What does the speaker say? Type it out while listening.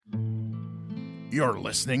You're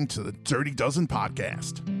listening to the Dirty Dozen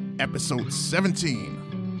Podcast, episode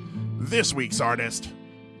 17. This week's artist,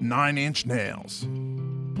 9 Inch Nails.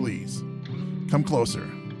 Please, come closer.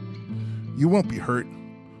 You won't be hurt,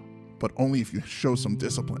 but only if you show some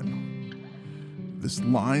discipline. This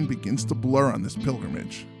line begins to blur on this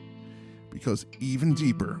pilgrimage, because even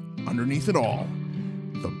deeper, underneath it all,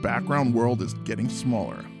 the background world is getting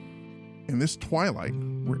smaller. In this twilight,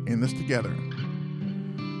 we're in this together.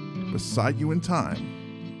 Beside you in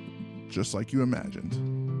time, just like you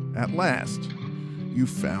imagined. At last, you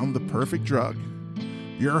found the perfect drug.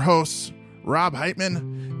 Your hosts, Rob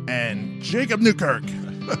Heitman and Jacob Newkirk.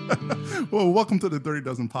 Well, welcome to the Dirty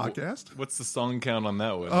Dozen Podcast. What's the song count on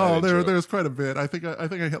that one? Oh, there's quite a bit. I think I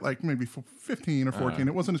hit like maybe 15 or 14.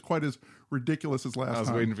 It wasn't quite as ridiculous as last time. I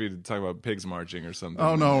was waiting for you to talk about pigs marching or something.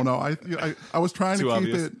 Oh, no. I was trying to keep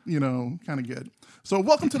obvious. it, kind of good. So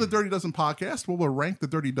welcome to the Dirty Dozen Podcast, where we'll rank the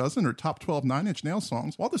Dirty Dozen or top 12 Nine Inch Nails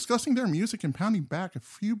songs while discussing their music and pounding back a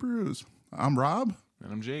few brews. I'm Rob.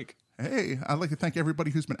 And I'm Jake. Hey, I'd like to thank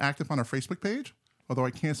everybody who's been active on our Facebook page. Although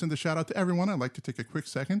I can't send a shout out to everyone, I'd like to take a quick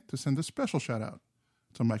second to send a special shout out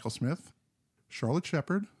to Michael Smith, Charlotte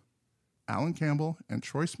Shepard, Alan Campbell, and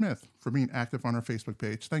Troy Smith for being active on our Facebook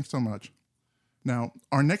page. Thanks so much. Now,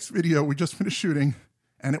 our next video we just finished shooting,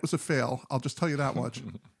 and it was a fail. I'll just tell you that much.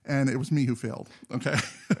 And it was me who failed. Okay.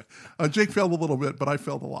 Jake failed a little bit, but I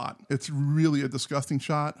failed a lot. It's really a disgusting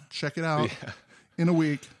shot. Check it out in a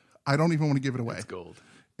week. I don't even want to give it away. It's gold.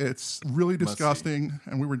 It's really disgusting,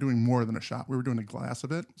 and we were doing more than a shot. We were doing a glass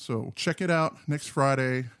of it. So check it out next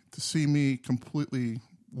Friday to see me completely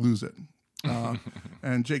lose it.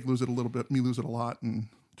 And Jake lose it a little bit, me lose it a lot, and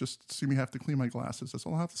just see me have to clean my glasses. That's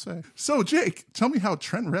all I have to say. So, Jake, tell me how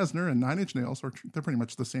Trent Reznor and 9 Inch Nails, or they're pretty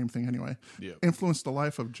much the same thing anyway, influenced the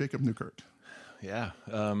life of Jacob Newkirk. Yeah.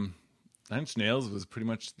 9 Inch Nails was pretty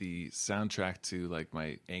much the soundtrack to like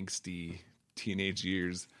my angsty teenage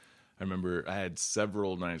years. I remember I had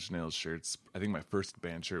several 9 Inch Nails shirts. I think my first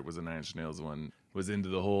band shirt was a 9 Inch Nails one. Was into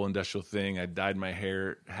the whole industrial thing. I dyed my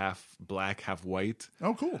hair half black, half white.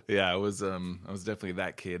 Oh, cool. Yeah, I was definitely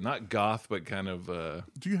that kid. Not goth, but kind of...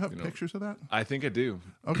 do you have pictures of that? I think I do.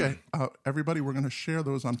 Okay. Everybody, we're going to share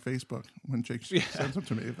those on Facebook when Jake sends them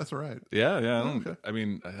to me, if that's all right. Yeah. I don't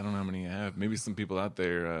know how many I have. Maybe some people out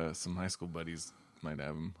there, some high school buddies might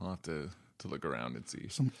have them. I'll have to look around and see.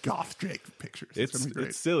 Some goth Jake pictures. It's going to be great.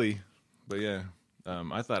 It's silly, but yeah,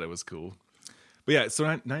 I thought it was cool. But yeah, so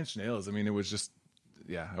 9 Inch Nails, I mean, it was just...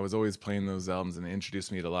 Yeah, I was always playing those albums, and it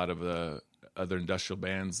introduced me to a lot of the other industrial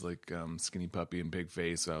bands like Skinny Puppy and Big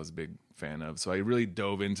Face, so I was a big fan of. So I really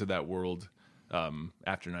dove into that world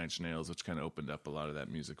after 9 Inch Nails, which kind of opened up a lot of that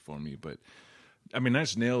music for me. But, I mean, 9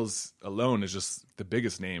 Inch Nails alone is just the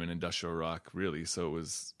biggest name in industrial rock, really. So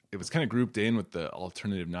it was kind of grouped in with the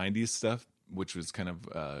alternative 90s stuff, which was kind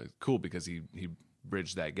of cool because he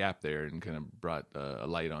bridged that gap there and kind of brought a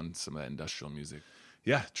light on some of that industrial music.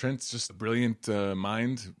 Yeah, Trent's just a brilliant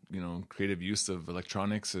mind, creative use of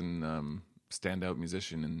electronics and standout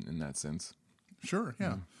musician in that sense. Sure,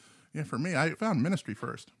 yeah. Yeah, for me, I found Ministry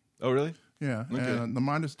first. Oh, really? Yeah, okay. And The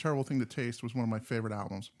Mind is a Terrible Thing to Taste was one of my favorite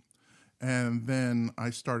albums. And then I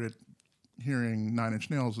started hearing 9 Inch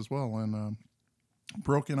Nails as well, and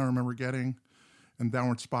Broken I remember getting, and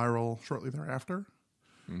Downward Spiral shortly thereafter.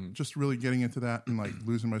 Mm-hmm. Just really getting into that and like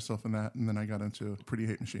losing myself in that, and then I got into Pretty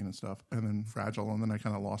Hate Machine and stuff, and then Fragile, and then I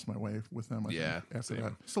kind of lost my way with them. I think, after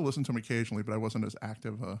that, still listen to them occasionally, but I wasn't as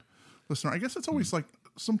active a listener. I guess it's always like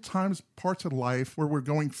sometimes parts of life where we're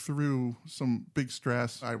going through some big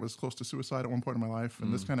stress. I was close to suicide at one point in my life,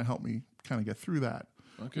 and this kind of helped me kind of get through that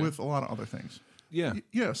with a lot of other things. Yeah.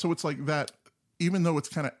 So it's like that. Even though it's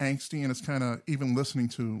kind of angsty and it's kind of even listening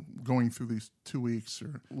to going through these 2 weeks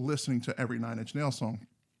or listening to every 9 Inch Nails song,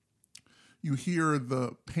 you hear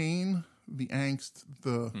the pain, the angst,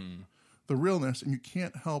 the realness, and you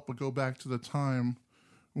can't help but go back to the time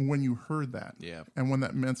when you heard that, and when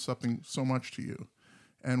that meant something so much to you,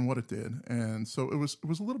 and what it did. And so it was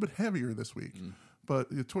a little bit heavier this week, but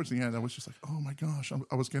towards the end, I was just like, oh my gosh,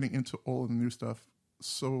 I was getting into all of the new stuff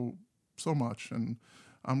so much, and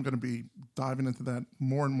I'm going to be diving into that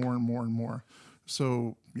more and more and more and more.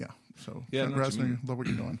 So Trent Reznor, love what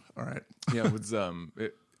you're doing. All right. Yeah, it was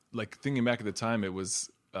like thinking back at the time, it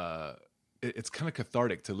was it's kind of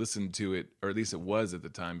cathartic to listen to it, or at least it was at the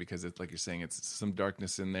time, because it's like you're saying, it's some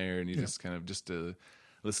darkness in there, and you just kind of just to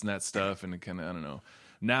listen to that stuff, and it kind of, I don't know.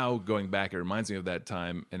 Now going back, it reminds me of that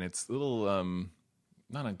time, and it's a little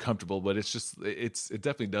not uncomfortable, but it's just it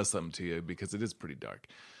definitely does something to you because it is pretty dark.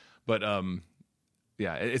 But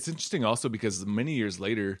yeah, it's interesting also because many years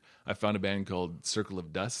later, I found a band called Circle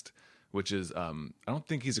of Dust, which is I don't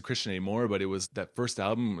think he's a Christian anymore, but it was that first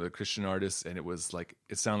album with a Christian artist, and it was like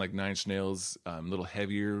it sounded like Nine Inch Nails, a little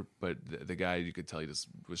heavier, but the guy, you could tell he just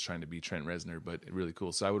was trying to be Trent Reznor, but really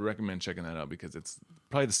cool. So I would recommend checking that out because it's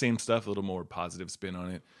probably the same stuff, a little more positive spin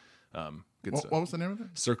on it. Good stuff. What was the name of it?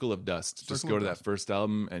 Circle of Dust. Just go to that first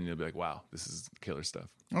album and you'll be like, wow, this is killer stuff.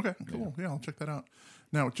 Okay, cool. Yeah, I'll check that out.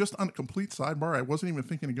 Now, just on a complete sidebar, I wasn't even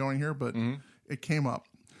thinking of going here, but it came up.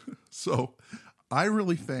 So I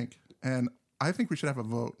really think, and I think we should have a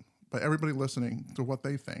vote by everybody listening to what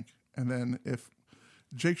they think. And then if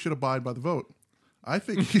Jake should abide by the vote, I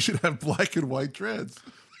think he should have black and white dreads.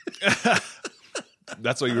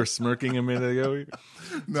 That's why you were smirking a minute ago?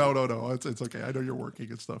 No. It's okay. I know you're working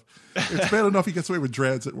and stuff. It's bad enough he gets away with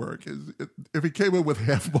dreads at work. If he came in with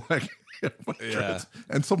half black, half white dreads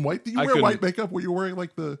and some white, do you wear white makeup? Were you wearing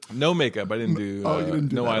like the... No makeup. I didn't do, you didn't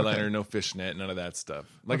do no that. eyeliner, Okay. no fishnet, none of that stuff.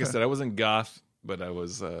 Like I said, I wasn't goth, but I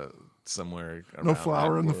was somewhere around No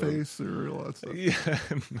flour in the that world. face or all that stuff.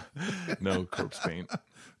 Yeah. No corpse paint.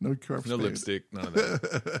 No corpse No paint. lipstick. None of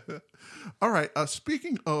that. All right.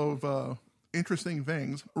 Speaking of interesting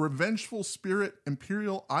things, Revengeful Spirit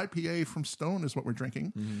Imperial IPA from Stone is what we're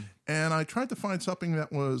drinking. And I tried to find something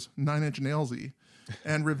that was Nine Inch Nailsy,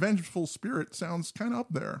 and Revengeful Spirit sounds kind of up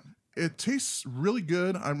there. It tastes really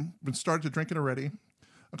good. I've been started to drink it already.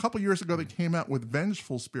 A couple years ago, they came out with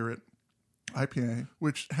Vengeful Spirit IPA,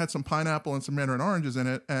 which had some pineapple and some mandarin oranges in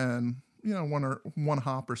it, and one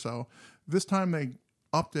hop or so. This time they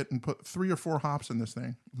upped it and put 3 or 4 hops in this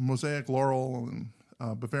thing: Mosaic Laurel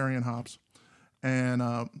and Bavarian hops, and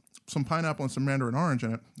some pineapple and some mandarin orange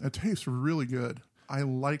in it. It tastes really good. I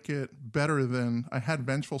like it better than I had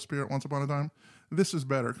Vengeful Spirit once upon a time. This is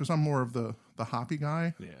better because I'm more of the hoppy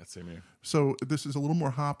guy. Yeah, same here. So this is a little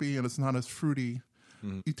more hoppy and it's not as fruity.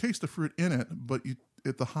 You taste the fruit in it, but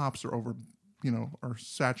the hops are are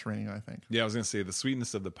saturating it, I think. Yeah, I was going to say the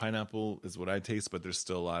sweetness of the pineapple is what I taste, but there's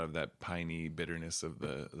still a lot of that piney bitterness of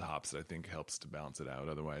the hops that I think helps to balance it out.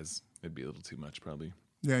 Otherwise, it'd be a little too much probably.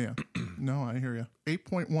 Yeah. No, I hear you.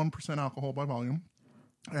 8.1% alcohol by volume.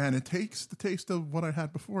 And it takes the taste of what I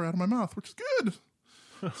had before out of my mouth, which is good.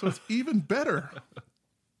 So it's even better.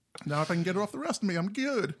 Now, if I can get it off the rest of me, I'm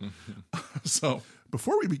good. So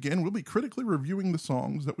before we begin, we'll be critically reviewing the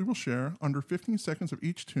songs that we will share under 15 seconds of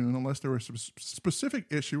each tune, unless there is a specific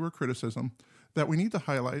issue or criticism that we need to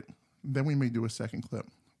highlight. Then we may do a second clip.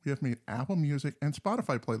 We have made Apple Music and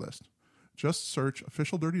Spotify playlist. Just search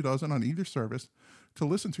Official Dirty Dozen on either service to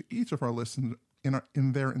listen to each of our listens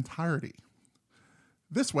in their entirety.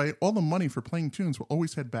 This way, all the money for playing tunes will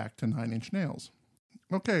always head back to Nine Inch Nails.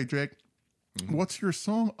 Okay, Jake, what's your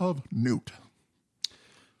song of note?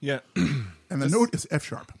 Yeah. And the note is F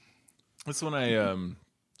sharp. This one I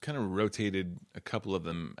kind of rotated a couple of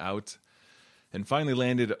them out and finally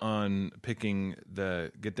landed on picking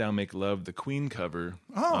the Get Down, Make Love, the Queen cover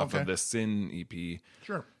off of the Sin EP.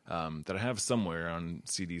 Sure. That I have somewhere on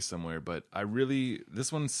CD somewhere, but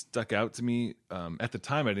this one stuck out to me. At the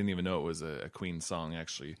time, I didn't even know it was a Queen song,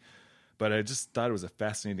 actually. But I just thought it was a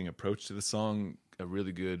fascinating approach to the song, a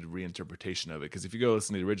really good reinterpretation of it. Because if you go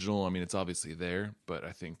listen to the original, I mean, it's obviously there, but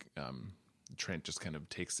I think Trent just kind of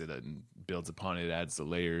takes it and builds upon it, adds the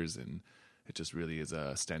layers, and it just really is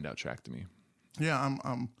a standout track to me. Yeah,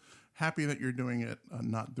 I'm happy that you're doing it,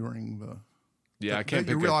 not during the... Yeah, I can't.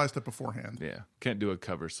 You realized it beforehand. Yeah, can't do a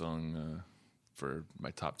cover song for my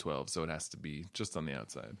top 12, so it has to be just on the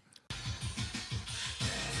outside.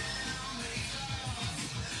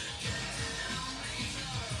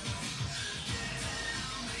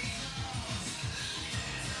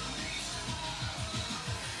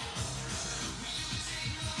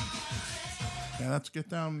 Yeah, that's Get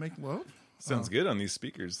Down, Make Love. Sounds good on these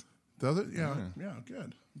speakers. Does it? Yeah,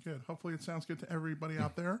 good. Hopefully it sounds good to everybody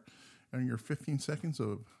out there. And your 15 seconds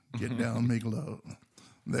of Get Down, Make Love.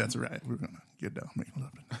 That's right. We're going to get down, make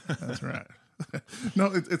love. That's right.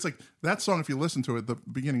 No, it's like that song, if you listen to it, the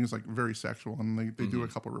beginning is like very sexual, and they do a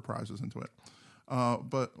couple reprises into it.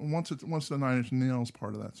 But once the Nine Inch Nails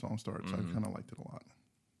part of that song starts, I kind of liked it a lot.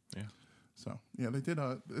 Yeah. So, yeah, they did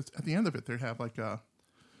at the end of it, they have like I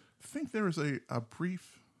think there was a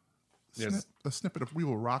brief... a snippet of "We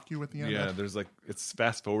Will Rock You" at the end. Yeah, there's like it's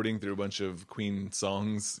fast forwarding through a bunch of Queen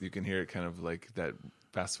songs. You can hear it kind of like that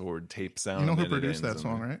fast forward tape sound. You know who and then it produced that ends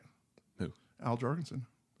song, on right? Who? Al Jorgensen.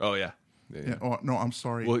 Oh yeah. Yeah. Oh no, I'm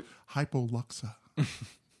sorry. Well, Hypoluxa.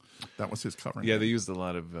 That was his cover. Yeah, they used a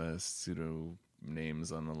lot of pseudo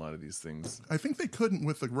names on a lot of these things. I think they couldn't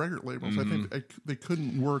with the record labels. I think they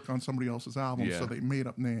couldn't work on somebody else's album, so they made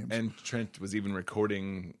up names. And Trent was even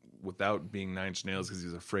recording without being Nine Inch Nails because he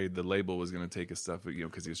was afraid the label was going to take his stuff,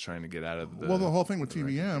 because he was trying to get out of the. Well, the whole thing with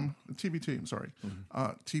TV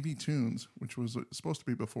Tunes, which was supposed to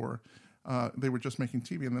be before, they were just making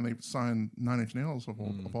TV, and then they signed Nine Inch Nails of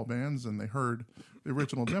all bands, and they heard the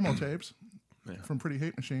original demo tapes from Pretty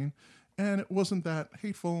Hate Machine, and it wasn't that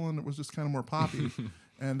hateful, and it was just kind of more poppy,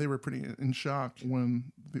 and they were pretty in shock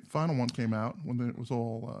when the final one came out, when it was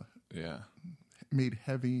all made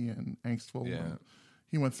heavy and angstful. Yeah. And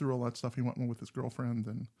he went through all that stuff. He went with his girlfriend,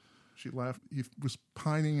 and she left. He was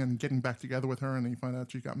pining and getting back together with her, and then you find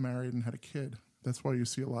out she got married and had a kid. That's why you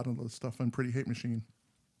see a lot of the stuff on Pretty Hate Machine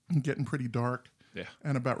getting pretty dark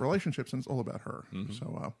and about relationships, and it's all about her.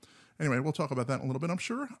 So anyway, we'll talk about that in a little bit, I'm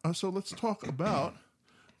sure. So let's talk about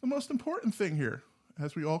the most important thing here,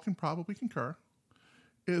 as we all can probably concur,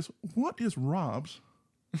 is what is Rob's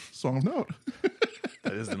song of note?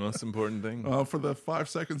 That is the most important thing. For the 5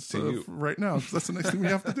 seconds right now. That's the next thing we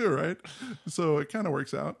have to do, right? So it kind of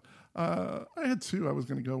works out. I had two I was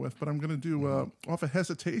going to go with, but I'm going to do off of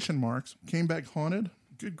Hesitation Marks, Came Back Haunted.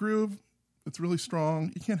 Good groove. It's really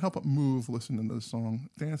strong. You can't help but move listening to this song.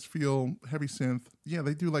 Dance feel, heavy synth. Yeah,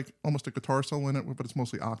 they do like almost a guitar solo in it, but it's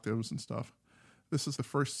mostly octaves and stuff. This is the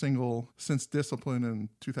first single since Discipline in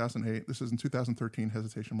 2008. This is in 2013.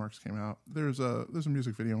 Hesitation Marks came out. There's a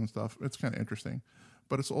music video and stuff. It's kind of interesting,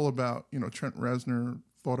 but it's all about, Trent Reznor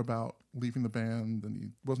thought about leaving the band and he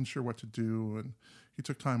wasn't sure what to do, and he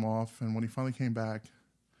took time off, and when he finally came back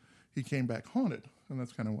haunted, and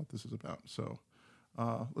that's kind of what this is about. So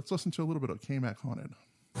let's listen to a little bit of Came Back Haunted.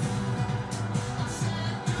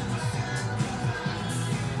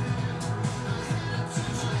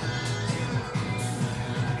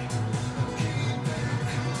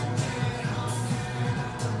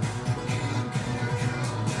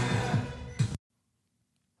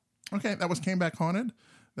 Okay, that was Came Back Haunted.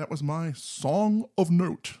 That was my song of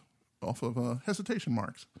note off of Hesitation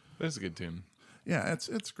Marks. That's a good tune. Yeah,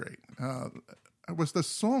 it's great. The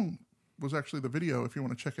song was actually the video, if you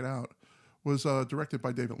want to check it out, was directed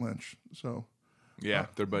by David Lynch. So yeah,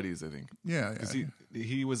 they're buddies, I think. Yeah, because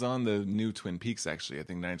he was on the new Twin Peaks. Actually, I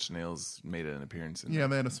think Nine Inch Nails made an appearance in. Yeah,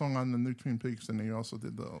 they had a song on the new Twin Peaks, and they also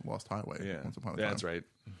did the Lost Highway. Yeah, Once Upon a Time. That's right.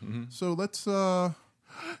 Mm-hmm. So let's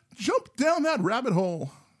jump down that rabbit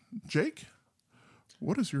hole. Jake,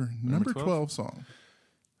 what is your number 12 song?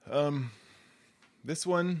 This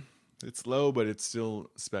one, it's low, but it's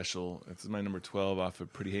still special. It's my number 12 off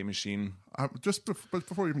of Pretty Hate Machine.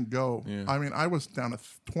 Before we even go, I mean, I was down to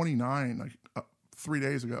 29 3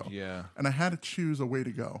 days ago. Yeah. And I had to choose a way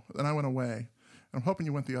to go. And I went away. I'm hoping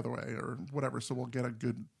you went the other way or whatever, so we'll get a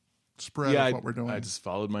good spread of what we're doing. I just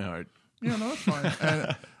followed my heart. Yeah, no, that's fine.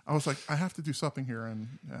 And I was like, I have to do something here. And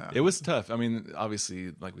it was tough. I mean,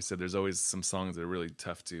 obviously, like we said, there's always some songs that are really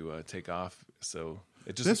tough to take off. So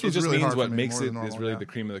it just really means what makes it normal, is really the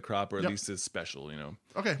cream of the crop, or at least is special,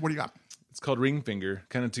 Okay, what do you got? It's called Ring Finger.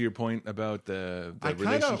 Kind of to your point about the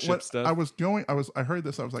relationship stuff. I heard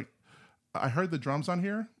this. I was like, I heard the drums on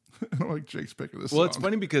here. And I'm like, Jake's picking this Well, song. it's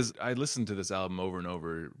funny because I listened to this album over and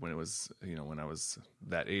over when it was, when I was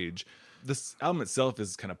that age. This album itself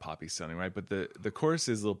is kind of poppy sounding, right? But the chorus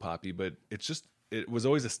is a little poppy, but it was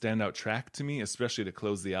always a standout track to me, especially to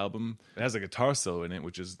close the album. It has a guitar solo in it,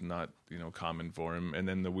 which is not, common for him. And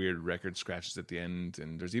then the weird record scratches at the end.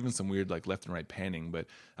 And there's even some weird like left and right panning. But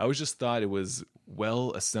I always just thought it was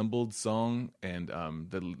well assembled song. And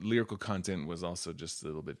the lyrical content was also just a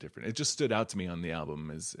little bit different. It just stood out to me on the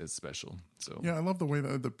album as special. So yeah, I love the way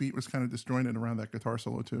the beat was kind of disjointed around that guitar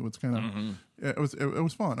solo too. It's kind of, it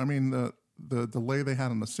was fun. I mean, the delay they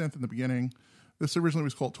had on the synth in the beginning, this originally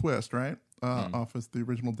was called Twist, right? Off of the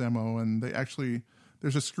original demo, and they actually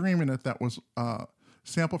there's a scream in it that was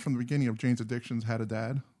sampled from the beginning of Jane's Addiction's Had a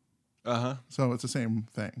Dad. So it's the same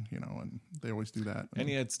thing, and they always do that. And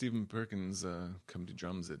he had Stephen Perkins come to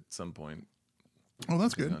drums at some point. Oh,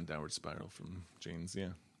 that's good. On Downward Spiral from Jane's,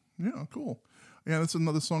 yeah. Yeah, cool. Yeah, that's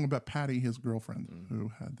another song about Patty, his girlfriend,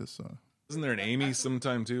 who had this. Isn't there an Amy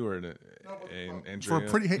sometime too, or an Andrea? For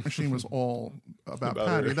Pretty Hate Machine was all about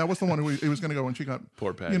Patty. Her. That was the one who he was going to go when she got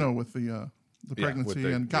poor Patty. With the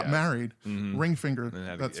pregnancy and got married. Ring Finger.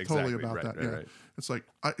 That's totally about that. Right. It's like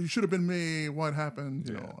it should have been me. What happened?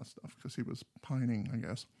 All that stuff because he was pining, I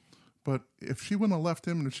guess. But if she wouldn't have left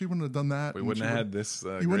him, and if she wouldn't have done that, we wouldn't have had this.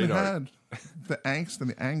 You wouldn't have had the angst and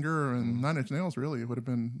the anger and Nine Inch Nails. Really, it would have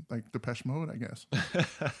been like Depeche Mode, I guess.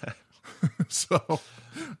 So,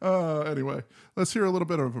 anyway, let's hear a little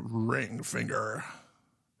bit of Ring Finger.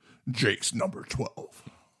 Jake's number 12.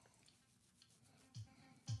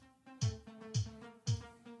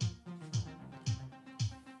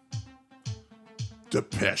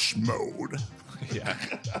 Depeche Mode. Yeah.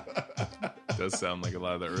 Does sound like a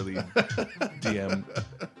lot of the early DM.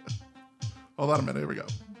 Hold on a minute. Here we go.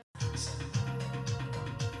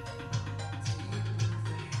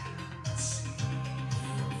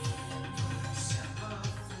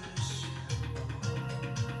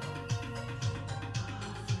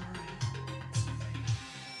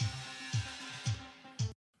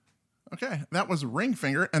 Okay, that was Ring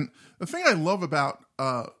Finger, and the thing I love about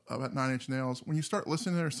Nine Inch Nails, when you start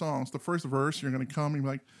listening to their songs, the first verse you're going to come and be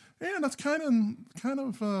like, "Yeah, that's kind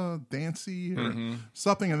of dancey or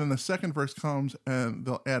something," and then the second verse comes and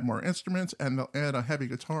they'll add more instruments and they'll add a heavy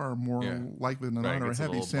guitar more likely than not, or a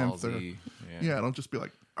heavy synth. Yeah, it'll just be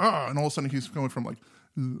like, and all of a sudden he's going from like,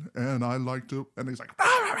 and I like to, and he's like,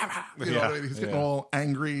 you know, he's getting all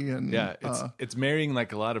angry and it's marrying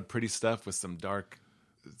like a lot of pretty stuff with some dark,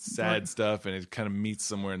 sad stuff, and it kind of meets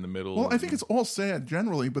somewhere in the middle. Well, I think it's all sad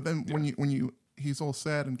generally, but then when you he's all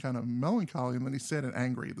sad and kind of melancholy, and then he's sad and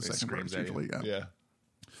angry. The second verse usually, yeah.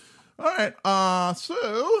 All right,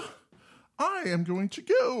 so I am going to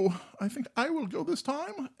go. I think I will go this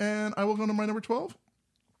time, and I will go to my number 12.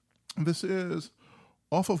 This is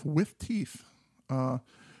off of With Teeth. I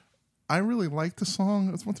really like the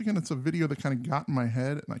song. Once again, it's a video that kind of got in my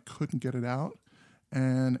head, and I couldn't get it out,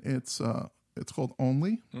 and it's called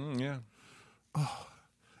Only.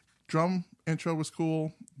 Drum intro was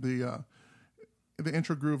cool. The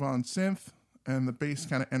intro groove on synth, and the bass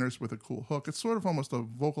kind of enters with a cool hook. It's sort of almost a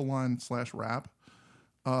vocal line / rap.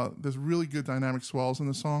 There's really good dynamic swells in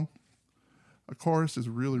the song. The chorus is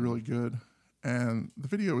really, really good. And the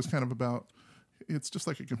video is kind of about, it's just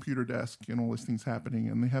like a computer desk and all these things happening.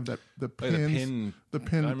 And they have the pins. The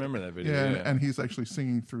pin. I remember that video. Yeah, and he's actually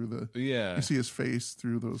singing through the, you see his face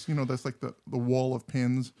through those, that's like the wall of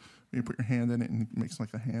pins. You put your hand in it and it makes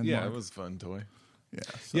like a hand mark. It was a fun toy. Yeah.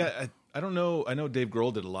 So. Yeah, I don't know. I know Dave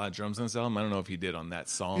Grohl did a lot of drums on this album. I don't know if he did on that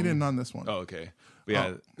song. He didn't on this one. Oh, okay. But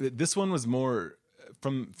yeah, this one was more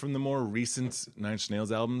from the more recent Nine Inch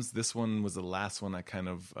Nails albums. This one was the last one I kind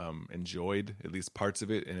of enjoyed, at least parts of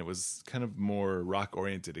it, and it was kind of more rock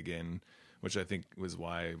oriented again, which I think was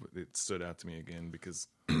why it stood out to me again, because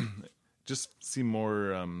it just seemed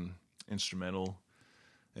more instrumental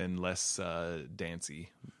and less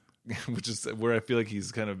dancey. Which is where I feel like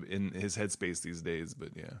he's kind of in his headspace these days, but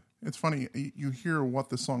yeah. It's funny, you hear what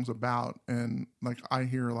the song's about, and like I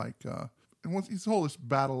hear like he's whole this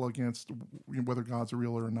battle against whether God's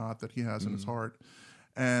real or not that he has in his heart,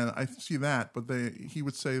 and I see that, but he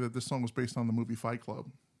would say that this song was based on the movie Fight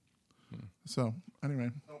Club. So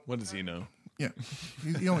anyway, what does he know? Yeah,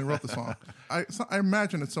 he only wrote the song. I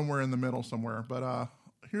imagine it's somewhere in the middle somewhere, but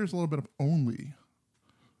here's a little bit of Only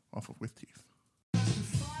off of With Teeth.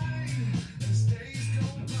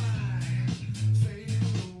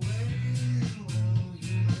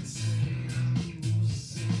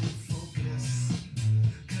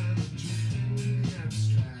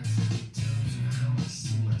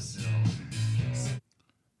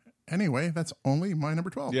 Anyway, that's Only, my number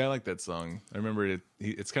 12. Yeah, I like that song. I remember it.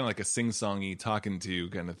 It's kind of like a sing-songy, talking to you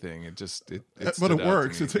kind of thing. It just, but it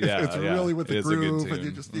works. It's really with the groove,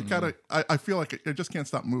 and you kind of. I feel like I just can't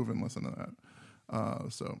stop moving. Listen to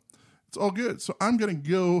that. So it's all good. So I'm gonna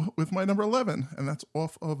go with my number 11, and that's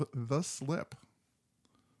off of The Slip.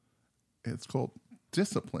 It's called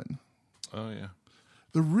Discipline. Oh yeah.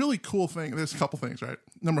 The really cool thing. There's a couple things, right?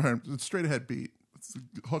 Number 1, it's straight ahead beat.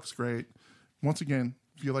 The hook's great. Once again,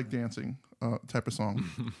 feel like dancing type of song.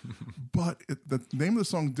 But the name of the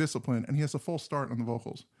song, Discipline, and he has a full start on the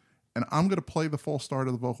vocals. And I'm going to play the full start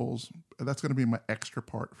of the vocals. That's going to be my extra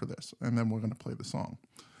part for this. And then we're going to play the song.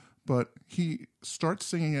 But he starts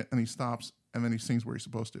singing it and he stops and then he sings where he's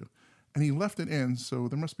supposed to. And he left it in, so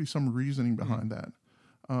there must be some reasoning behind that.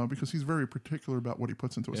 Because he's very particular about what he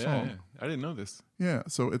puts into a song. Yeah. I didn't know this. Yeah,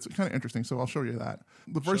 so it's kind of interesting. So I'll show you that.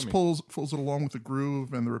 The verse pulls it along with the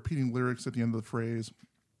groove and the repeating lyrics at the end of the phrase.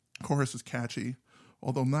 Chorus is catchy,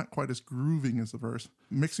 although not quite as grooving as the verse.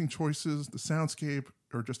 Mixing choices, the soundscape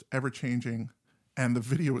are just ever changing, and the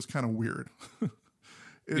video is kind of weird.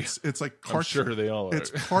 It's like cartoon. I'm sure they all are.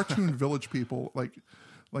 It's cartoon Village People, like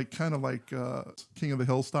kind of like King of the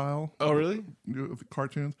Hill style. Oh, really? The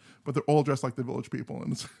cartoons, but they're all dressed like the Village People,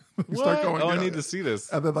 and they start going. Oh, I need to see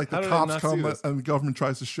this. And then like the cops come, and the government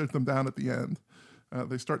tries to shoot them down at the end.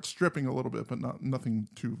 They start stripping a little bit, but nothing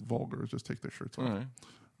too vulgar. Just take their shirts off. All right.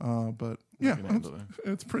 But yeah,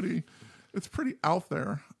 it's pretty out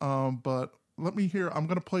there. But let me hear. I'm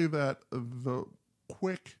gonna play the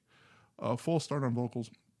quick full start on vocals,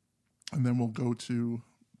 and then we'll go to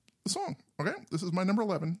the song. Okay, this is my number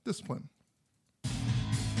 11, Discipline.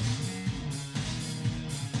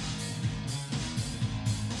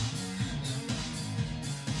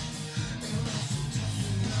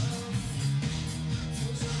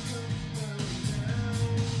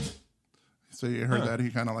 So you heard that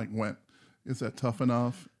he kind of like went, "Is that tough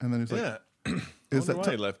enough?" And then he's like, Yeah. "Is that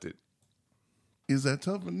why he left it? Is that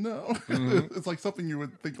tough? No." It's like something you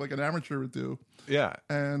would think like an amateur would do. Yeah.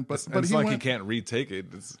 And but It's he like went, he can't retake it.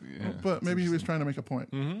 but maybe he was trying to make a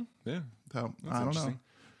point. Mm-hmm. Yeah. So That's I don't know. interesting.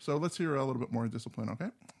 So let's hear a little bit more Discipline,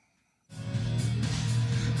 okay?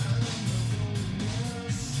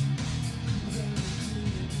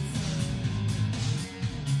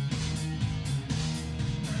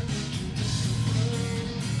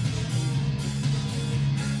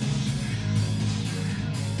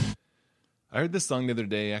 I heard this song the other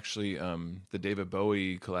day, actually, the David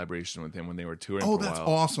Bowie collaboration with him when they were touring Oh, for a that's while.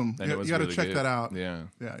 awesome. And You it was got to really check good. that out. Yeah.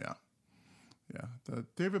 Yeah. The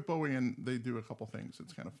David Bowie, and they do a couple things.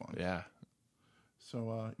 It's kind of fun. Yeah.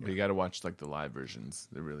 So, But you got to watch like the live versions.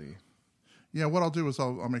 They're really... yeah, what I'll do is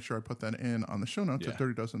I'll make sure I put that in on the show notes at Yeah.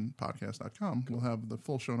 dirtydozenpodcast.com. We'll have the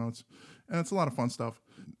full show notes, and it's a lot of fun stuff.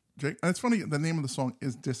 Jake, and it's funny, the name of the song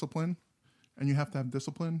is Discipline, and you have to have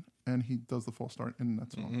discipline, and he does the full start in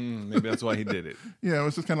that song. maybe that's why he did it. Yeah, it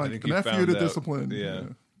was just kind of like think an he F you found to out. discipline. Yeah.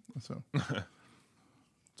 So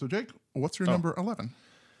Jake, what's your number 11?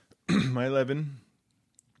 My 11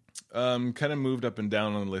 kind of moved up and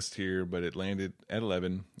down on the list here, but it landed at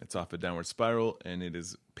 11. It's off a Downward Spiral, and it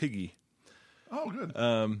is Piggy. Oh, good.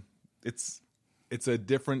 It's a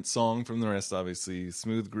different song from the rest, obviously.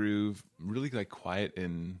 Smooth groove, really like quiet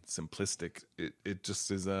and simplistic. It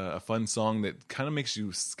just is a fun song that kind of makes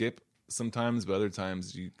you skip sometimes, but other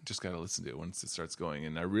times you just got to listen to it once it starts going.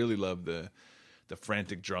 And I really love the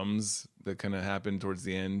frantic drums that kind of happen towards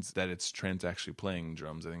the end, that it's Trent actually playing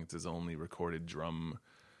drums. I think it's his only recorded drum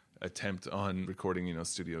attempt on recording,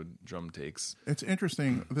 studio drum takes. It's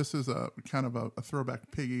interesting. This is a kind of a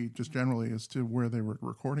throwback Piggy, just generally, as to where they were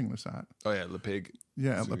recording this at. Oh yeah, Le Pig.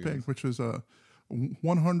 Yeah, Le Pig, which is a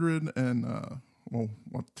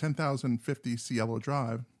 10,050 Cielo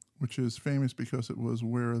Drive, which is famous because it was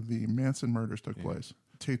where the Manson murders took place.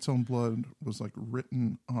 Tate's own blood was like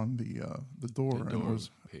written on the door, and it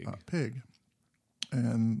was Pig,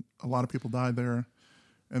 and a lot of people died there.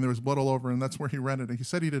 And there was blood all over, and that's where he rented it. He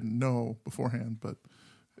said he didn't know beforehand, but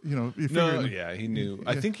you figured, he knew. Yeah.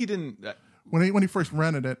 I think he didn't. When he first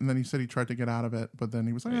rented it, and then he said he tried to get out of it, but then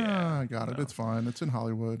he was like, I got it. It's fine. It's in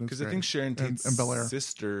Hollywood. Because I think Sharon Tate's and Bel Air.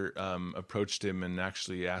 sister approached him and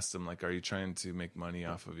actually asked him, like, are you trying to make money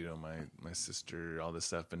off of, my sister, all this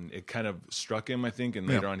stuff? And it kind of struck him, I think. And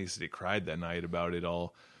later on, he said he cried that night about it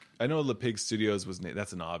all. I know Le Pig Studios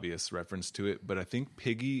that's an obvious reference to it, but I think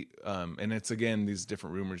Piggy, and it's again these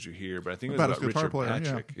different rumors you hear, but I think it was about Richard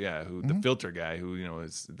Patrick, who the Filter guy, who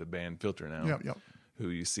is the band Filter now, who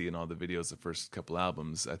you see in all the videos, the first couple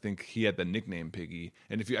albums. I think he had the nickname Piggy,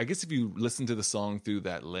 and if you listen to the song through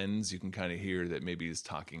that lens, you can kind of hear that maybe he's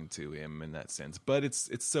talking to him in that sense. But it's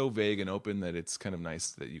so vague and open that it's kind of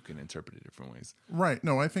nice that you can interpret it different ways. Right.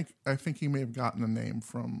 No, I think he may have gotten the name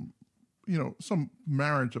from some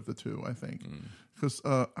marriage of the two, I think. Because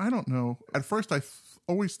I don't know. At first, I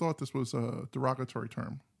always thought this was a derogatory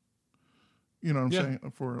term. You know what I'm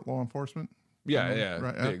saying? For law enforcement. Yeah,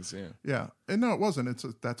 right. Pigs, Yeah. And no, it wasn't.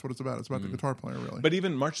 That's what it's about. It's about the guitar player, really. But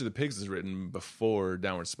even March of the Pigs is written before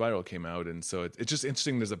Downward Spiral came out, and so it's just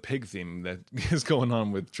interesting. There's a pig theme that is going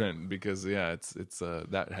on with Trent because it's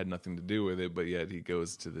that had nothing to do with it, but yet he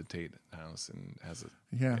goes to the Tate house and has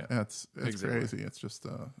it's crazy. Everywhere. It's just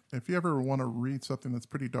if you ever want to read something that's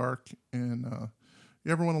pretty dark and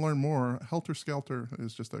you ever want to learn more, Helter Skelter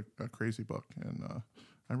is just a crazy book, and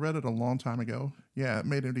I read it a long time ago. Yeah, it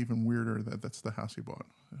made it even weirder that that's the house he bought.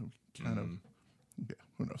 Kind of,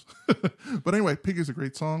 who knows? But anyway, Pig is a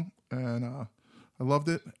great song, and I loved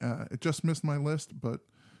it. It just missed my list, but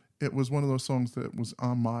it was one of those songs that was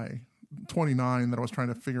on my 29 that I was trying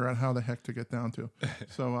to figure out how the heck to get down to.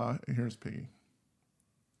 So here's Piggy.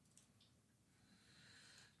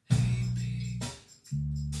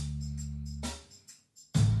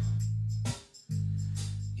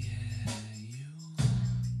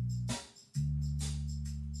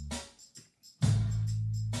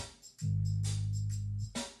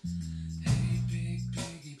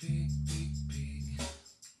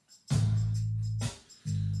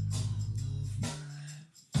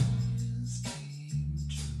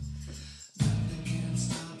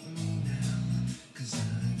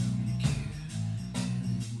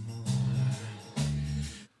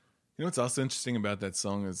 What's also interesting about that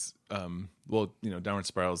song is, Downward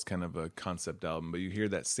Spiral is kind of a concept album, but you hear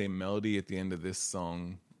that same melody at the end of this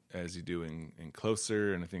song as you do in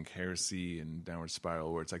Closer, and I think Heresy and Downward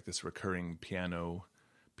Spiral, where it's like this recurring piano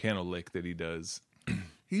lick that he does.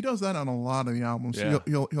 He does that on a lot of the albums. Yeah.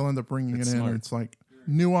 He'll end up bringing it in, and it's like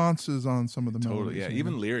nuances on some of the Totally, melodies. yeah.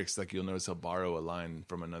 Even lyrics, like you'll notice he'll borrow a line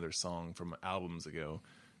from another song from albums ago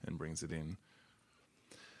and brings it in.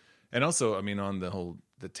 And also, I mean, on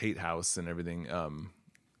the Tate House and everything, I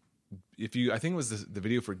think it was the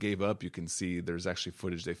video for Gave Up, you can see there's actually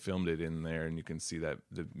footage, they filmed it in there, and you can see that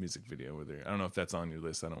the music video over there. I don't know if that's on your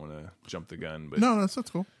list. I don't want to jump the gun, but No, that's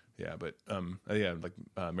cool. yeah, but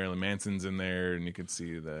Marilyn Manson's in there, and you can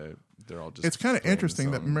see they're all just. It's kind of playing the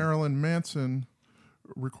interesting that song. Marilyn Manson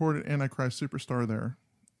recorded Antichrist Superstar there.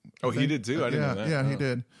 Oh, he did too. I didn't know that. Yeah, he Oh.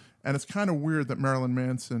 did. And it's kind of weird that Marilyn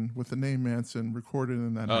Manson, with the name Manson, recorded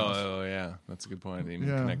in that house. Oh, yeah, that's a good point. I didn't even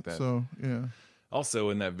Yeah, connect that. so, yeah.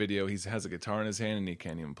 Also, in that video, he has a guitar in his hand and he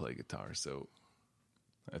can't even play guitar. So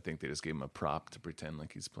I think they just gave him a prop to pretend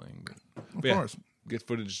like he's playing. But Of course. Get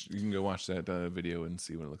footage. You can go watch that video and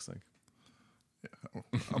see what it looks like.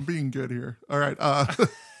 I'm being good here. All right.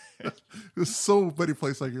 There's so many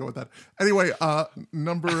places I can go with that. Anyway,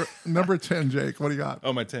 number 10, Jake. What do you got?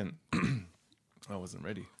 Oh, my 10. I wasn't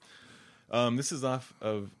ready. This is off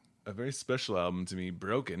of a very special album to me,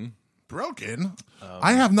 Broken. Broken?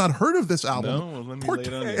 I have not heard of this album. No? Well, let me lay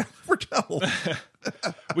it on you. Portell.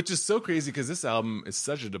 Which is so crazy because this album is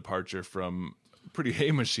such a departure from Pretty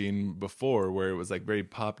Hay Machine before, where it was like very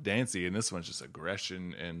pop dancey, and this one's just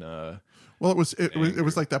aggression and Well, it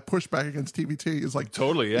was like that pushback against TVT. It's like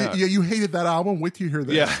totally, yeah. Yeah, you hated that album. Wait till you hear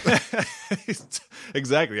this. Yeah,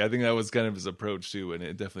 exactly. I think that was kind of his approach too, and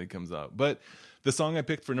it definitely comes out. But the song I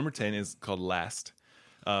picked for number 10 is called "Last."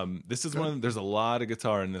 This is there's a lot of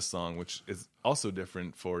guitar in this song, which is also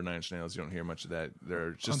different for Nine Inch Nails. You don't hear much of that.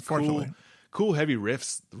 They're just cool heavy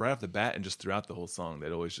riffs right off the bat, and just throughout the whole song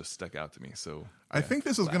that always just stuck out to me. So I think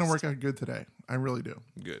this is going to work out good today. I really do.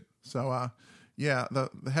 Good. So, yeah, the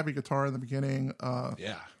heavy guitar in the beginning.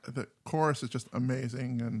 The chorus is just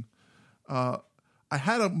amazing, and I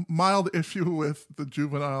had a mild issue with the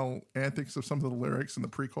juvenile antics of some of the lyrics in the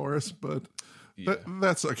pre-chorus, but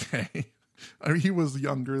that's okay. I mean, he was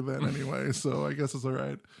younger then anyway, so I guess it's all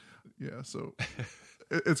right. Yeah, so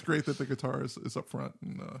it's great that the guitar is up front.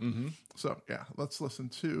 And, So, yeah, let's listen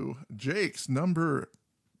to Jake's number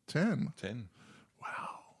 10. 10.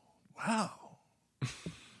 Wow.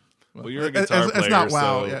 Well, you're a guitar player. It's not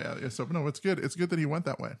wow. So... Yeah. So, no, it's good. It's good that he went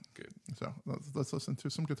that way. Good. So, let's listen to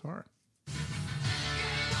some guitar.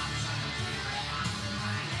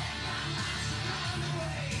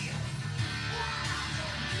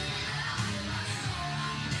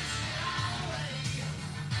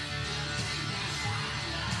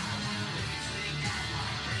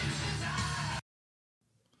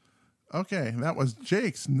 Okay, that was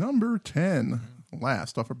Jake's number 10,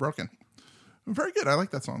 Last, off of Broken. Very good. I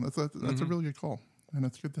like that song. That's a really good call. And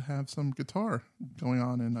it's good to have some guitar going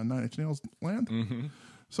on in Nine Inch Nails land.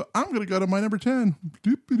 So I'm going to go to my number 10.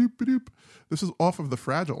 Doop-a-doop-a-doop. This is off of The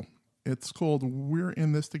Fragile. It's called We're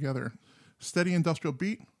in This Together. Steady industrial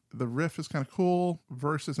beat. The riff is kind of cool.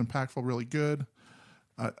 Verse is impactful, really good.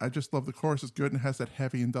 I just love the chorus. It's good and has that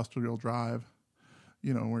heavy industrial drive.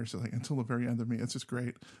 You know, where it's like until the very end of me. It's just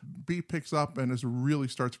great. Beat picks up and it really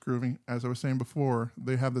starts grooving. As I was saying before,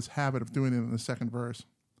 they have this habit of doing it in the second verse.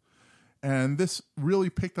 And this really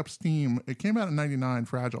picked up steam. It came out in 99,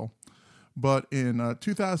 Fragile. But in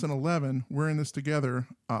 2011, We're in This Together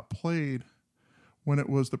played when it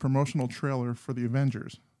was the promotional trailer for the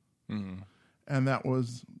Avengers. And that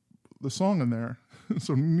was the song in there.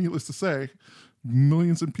 So needless to say,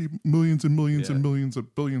 millions and millions and millions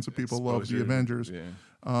of billions of people love the Avengers.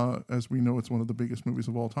 As we know, it's one of the biggest movies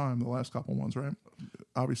of all time, the last couple ones, right?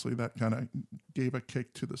 Obviously, that kind of gave a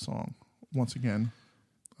kick to the song once again,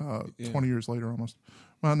 20 years later almost.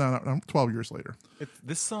 Well, no, 12 years later.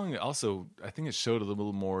 This song also, I think it showed a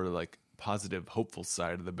little more like positive, hopeful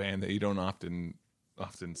side of the band that you don't often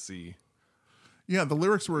see. Yeah, the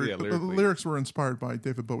lyrics were lyrically. the lyrics were inspired by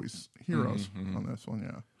David Bowie's Heroes on this one,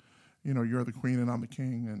 yeah. You know, you're the queen and I'm the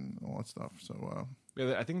king and all that stuff. So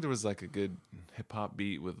yeah, I think there was like a good hip hop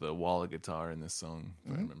beat with a wall of guitar in this song,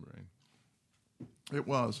 if I remember right. It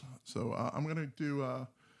was. So I'm gonna do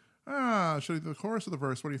should I do the chorus or the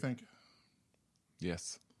verse? What do you think?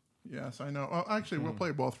 Yes. Yes, I know. Well, actually, we'll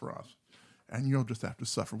play both for us, and you'll just have to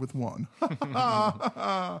suffer with one. But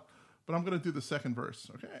I'm gonna do the second verse.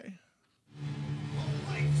 Okay.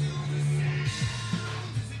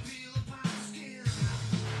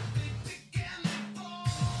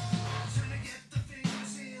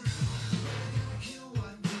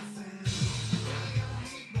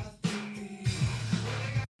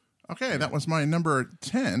 Okay, that was my number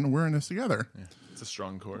 10. We're in this together. Yeah, it's a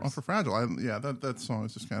strong chorus. Well, for Fragile, that song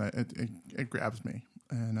is just kind of it grabs me,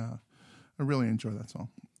 and I really enjoy that song.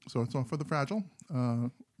 So it's all for the Fragile.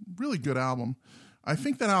 Really good album. I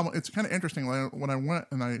think that album, it's kind of interesting. When I went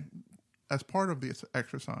and as part of this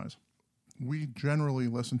exercise, we generally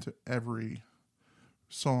listen to every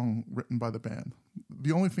song written by the band.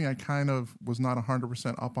 The only thing I kind of was not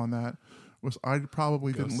 100% up on that was I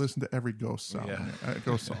probably didn't listen to every Ghost song. Yeah.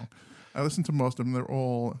 Ghost song. I listened to most of them. They're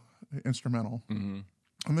all instrumental. Mm-hmm.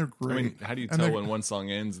 And they're great. I mean, how do you tell when one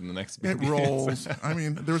song ends and the next begins? It rolls. I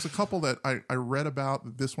mean, there was a couple that I read about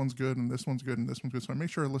that this one's good and this one's good and this one's good. So I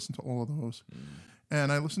made sure I listened to all of those.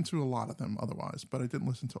 And I listened to a lot of them otherwise, but I didn't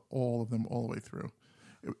listen to all of them all the way through.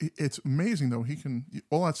 It's amazing, though.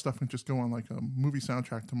 All that stuff can just go on like a movie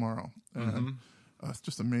soundtrack tomorrow. And it's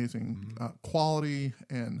just amazing quality.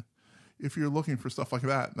 And if you're looking for stuff like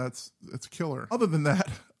that, it's killer. Other than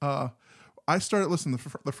that, I started listening to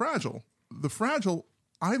The Fragile. The Fragile,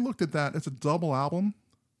 I looked at that. It's a double album.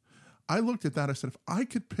 I looked at that. I said, if I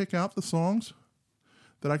could pick out the songs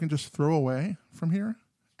that I can just throw away from here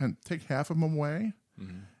and take half of them away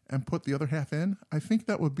and put the other half in, I think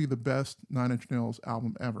that would be the best Nine Inch Nails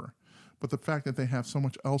album ever. But the fact that they have so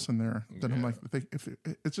much else in there that I'm like,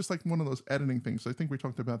 it's just like one of those editing things. I think we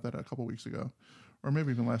talked about that a couple weeks ago, or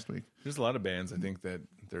maybe even last week. There's a lot of bands I think that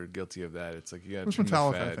they're guilty of that. It's like you got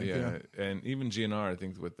Metallica, I think, yeah, and even GNR. I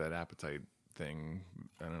think with that Appetite thing,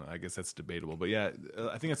 I don't know. I guess that's debatable, but yeah,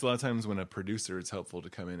 I think it's a lot of times when a producer, it's helpful to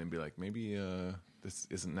come in and be like, maybe this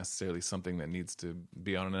isn't necessarily something that needs to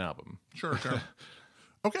be on an album. Sure.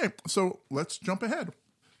 Okay, so let's jump ahead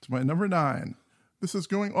to my number 9. This is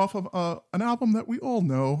going off of an album that we all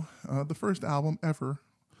know, the first album ever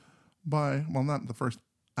not the first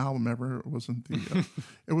album ever. It wasn't the.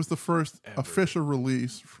 It was the first official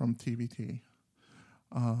release from TVT.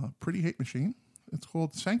 Pretty Hate Machine. It's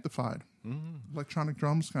called Sanctified. Electronic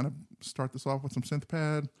drums kind of start this off with some synth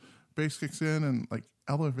pad, bass kicks in and like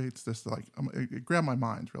elevates this. Like it grabbed my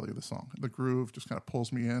mind really. The song, the groove just kind of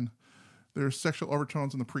pulls me in. There's sexual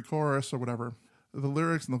overtones in the pre-chorus or whatever. The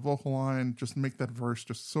lyrics and the vocal line just make that verse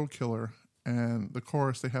just so killer. And the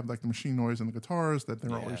chorus, they have like the machine noise and the guitars that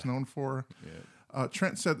they're always known for. Yeah.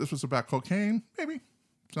 Trent said this was about cocaine. Maybe.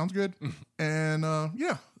 Sounds good. And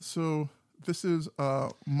so this is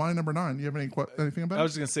my number 9. Do you have anything about it? I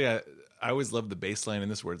was just going to say, I always love the bass line in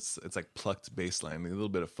this where it's like plucked bass line, a little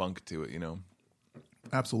bit of funk to it, you know?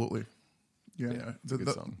 Absolutely. Yeah. It's a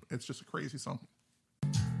good song. It's just a crazy song.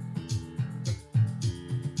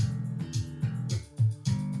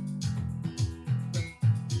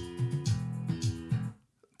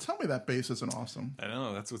 Tell me that bass isn't awesome. I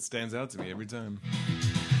know, that's what stands out to me every time.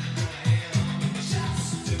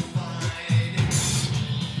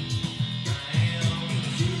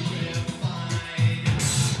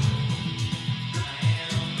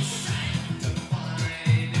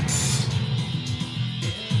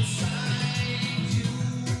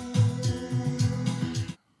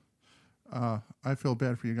 I feel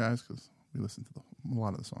bad for you guys because we listened to a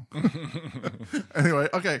lot of the song. Anyway,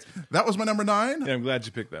 okay. That was my number 9. Yeah, I'm glad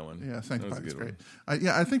you picked that one. Yeah, Sanctified is great.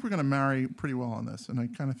 I think we're going to marry pretty well on this, and I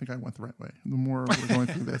kind of think I went the right way. The more we're going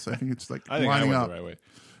through this, I think it's like I think lining I went up. the right way.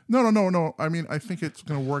 No. I mean, I think it's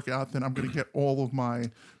going to work out. Then I'm going to get all of my...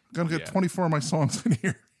 I'm going to get 24 of my songs in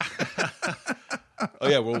here. Oh,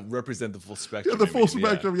 yeah, we'll represent the full spectrum. Yeah, the full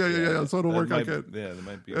spectrum. Yeah. So it'll work out good. Yeah, there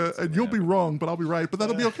might be. And you'll be wrong, but I'll be right. But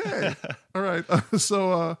that'll be okay. All right.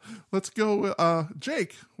 So let's go.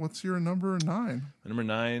 Jake, what's your number 9? Number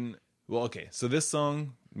 9. Well, okay. So this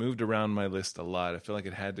song moved around my list a lot. I feel like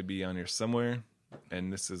it had to be on here somewhere.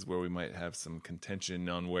 And this is where we might have some contention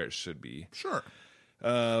on where it should be. Sure.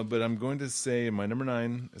 But I'm going to say my number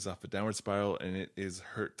 9 is off of Downward Spiral, and it is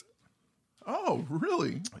Hurt. Oh,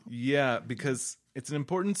 really? Yeah, because it's an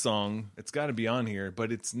important song. It's got to be on here,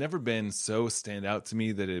 but it's never been so stand out to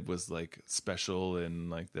me that it was like special and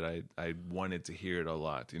like that I wanted to hear it a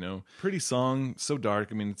lot, you know? Pretty song, so dark.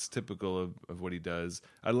 I mean, it's typical of what he does.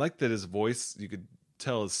 I like that his voice, you could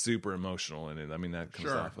tell, is super emotional in it. I mean, that comes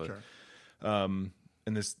off of it. And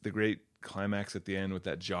the great climax at the end with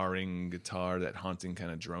that jarring guitar, that haunting kind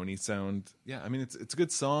of drony sound. Yeah, I mean, it's a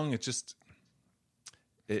good song. It just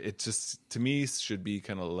to me should be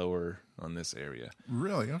kind of lower on this area.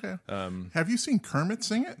 Really? Okay. Have you seen Kermit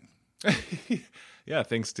sing it? Yeah,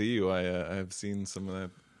 thanks to you, I have seen some of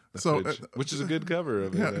that. Footage, which is a good cover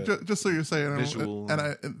of it. Yeah, just so you're saying, visual.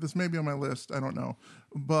 This may be on my list. I don't know,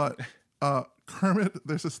 but Kermit.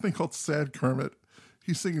 There's this thing called Sad Kermit.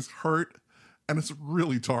 He sings "Hurt." And it's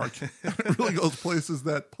really dark. It really goes places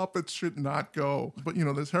that puppets should not go. But, you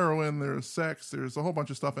know, there's heroin, there's sex, there's a whole bunch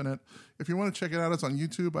of stuff in it. If you want to check it out, it's on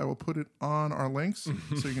YouTube. I will put it on our links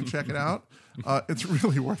so you can check it out. It's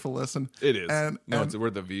really worth a listen. It is. It's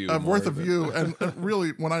worth a view. Worth a view. And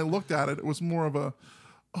really, when I looked at it, it was more of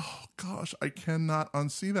oh gosh, I cannot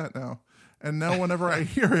unsee that now. And now whenever I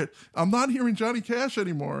hear it, I'm not hearing Johnny Cash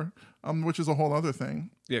anymore, which is a whole other thing.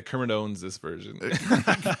 Yeah, Kermit owns this version.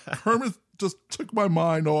 Kermit just took my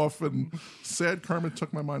mind off, and sad Kermit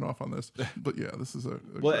took my mind off on this. But yeah, this is a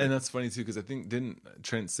Well, great- and that's funny too, because I think didn't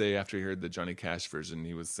Trent say after he heard the Johnny Cash version,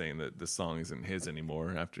 he was saying that the song isn't his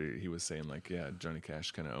anymore. After he was saying like, yeah, Johnny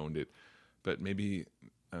Cash kind of owned it, but maybe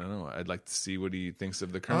I don't know. I'd like to see what he thinks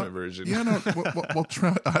of the Kermit version. Yeah, no. Well,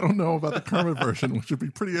 Trent, I don't know about the Kermit version, which would be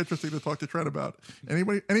pretty interesting to talk to Trent about.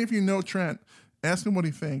 Any of you know Trent, ask him what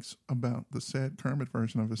he thinks about the sad Kermit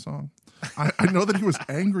version of his song. I know that he was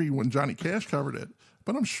angry when Johnny Cash covered it,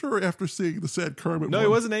 but I'm sure after seeing the sad Kermit, No, one, he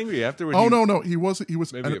wasn't angry afterward. Oh no, he was. He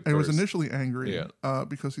was. Maybe It at was first. initially angry, Yeah.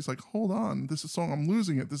 because he's like, "Hold on, this is a song. I'm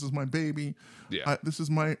losing it. This is my baby. Yeah. This is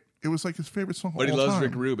my." It was like his favorite song. But of he all loves time.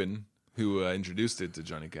 Rick Rubin, who introduced it to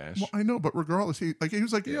Johnny Cash. Well, I know, but regardless, he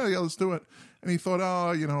was like, yeah, let's do it. And he thought,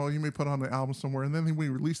 oh, you may put on the album somewhere. And then when he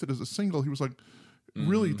released it as a single, he was like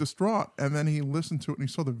really distraught. And then he listened to it and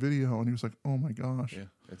he saw the video and he was like, oh my gosh. Yeah,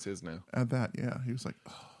 it's his now. At that, yeah, he was like,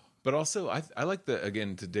 oh. But also, I like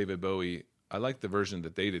again, to David Bowie, I like the version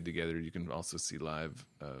that they did together. You can also see live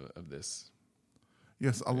of this.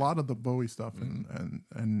 Yes, a lot of the Bowie stuff and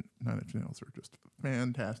Nine Inch Nails are just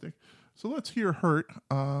fantastic. So let's hear "Hurt"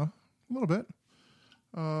 a little bit.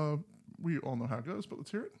 We all know how it goes, but let's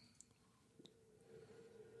hear it.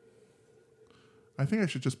 I think I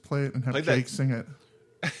should just play it and have Play that. Jake sing it.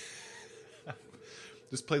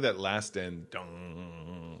 Just play that last end.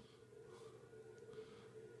 Dong.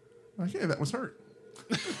 Okay, that was "Hurt."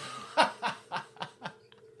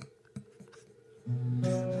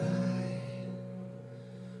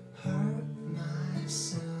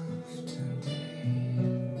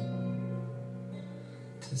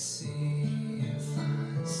 To see if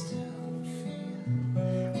I still feel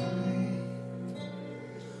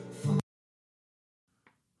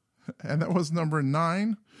And that was number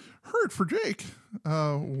 9. "Hurt" for Jake.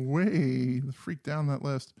 Way freaked down that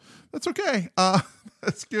list. That's okay.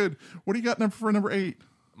 That's good. What do you got for number 8?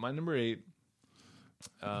 My number 8,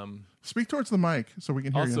 Speak towards the mic so we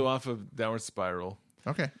can hear also you. off of Downward Spiral.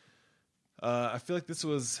 Okay. I feel like this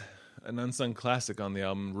was an unsung classic on the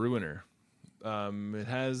album Ruiner. It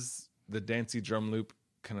has the dancey drum loop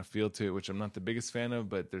kind of feel to it, which I'm not the biggest fan of,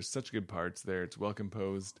 but there's such good parts there. It's well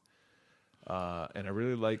composed. And I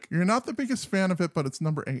really like, You're not the biggest fan of it, but it's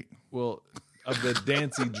number 8. well, of the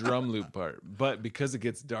dancey drum loop part. But because it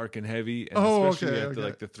gets dark and heavy, and Oh, especially okay, after okay.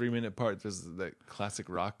 like the 3-minute part, there's that classic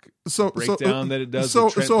rock So breakdown that it does. So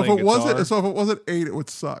with Trent if playing it wasn't guitar. 8, it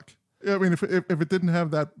would suck. I mean, if it didn't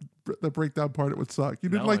have the breakdown part, it would suck. You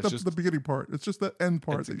didn't No, like it's just- the beginning part. It's just the end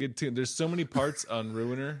part. It's a good tune. There's so many parts on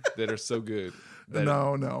Ruiner that are so good. That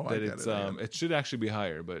No, I that get it's it. I get it. it should actually be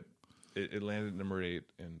higher, but it landed at number 8,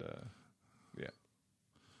 and yeah.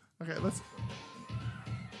 Okay, let's.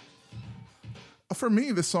 For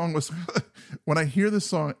me, this song was when I hear this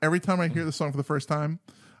song. Every time I hear this song for the first time,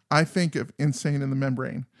 I think of "Insane in the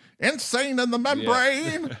Membrane." Insane in the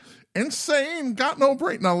membrane. Insane, got no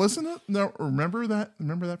brain. Now listen to now. Remember that.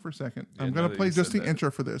 Remember that for a second. Yeah, I'm now gonna that play you just said the that.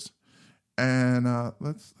 intro for this, and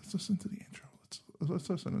let's listen to the intro. Let's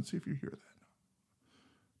listen and see if you hear that.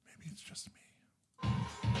 Maybe it's just me.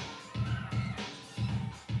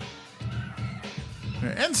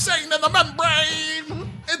 Insane in the membrane.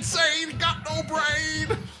 Insane, got no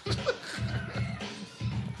brain.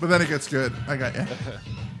 But then it gets good. I got you.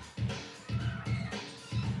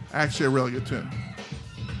 Actually, a really good tune.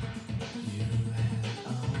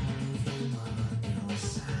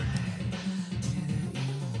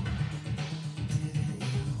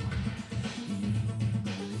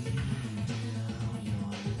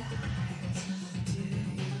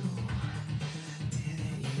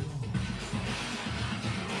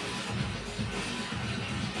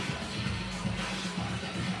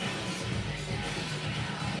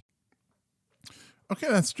 Okay,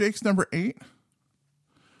 that's Jake's number 8.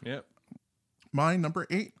 Yep. My number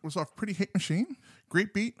 8 was off Pretty Hate Machine.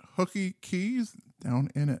 Great beat, hooky keys, down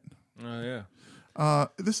in it. Oh yeah.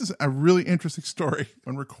 This is a really interesting story.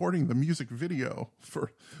 When recording the music video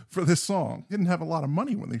for this song, didn't have a lot of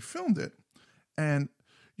money when they filmed it, and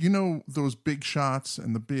you know those big shots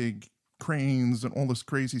and the big cranes and all this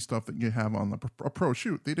crazy stuff that you have on a pro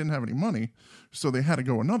shoot. They didn't have any money, so they had to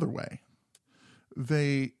go another way.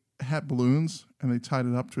 They had balloons and they tied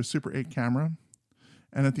it up to a Super 8 camera,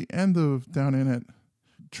 and at the end of Down in It,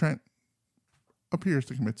 Trent appears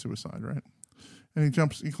to commit suicide, right? And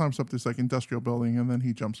he climbs up this like industrial building, and then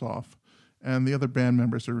he jumps off. And the other band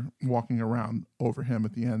members are walking around over him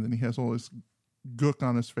at the end, and he has all this gook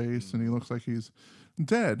on his face, and he looks like he's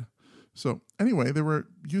dead. So anyway, they were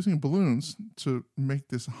using balloons to make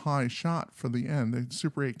this high shot for the end. The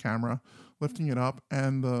Super 8 camera lifting it up,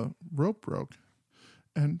 and the rope broke.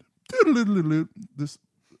 And this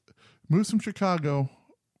moves from Chicago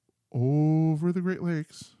over the Great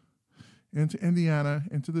Lakes into Indiana,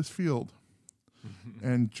 into this field.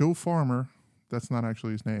 And Joe Farmer, that's not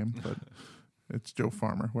actually his name, but it's Joe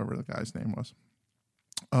Farmer, whoever the guy's name was.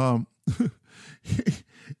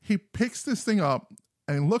 He picks this thing up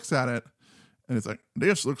and he looks at it, and it's like,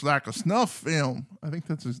 this looks like a snuff film. I think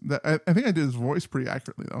that's I think I did his voice pretty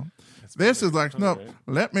accurately though. This is like, no, right.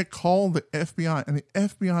 Let me call the FBI. And the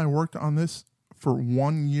FBI worked on this for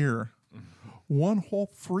 1 year. One whole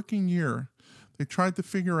freaking year. They tried to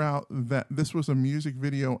figure out that this was a music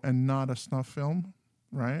video and not a snuff film,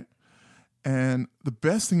 right? And the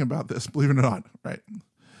best thing about this, believe it or not, right?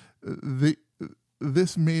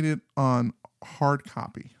 This made it on hard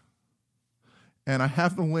copy. And I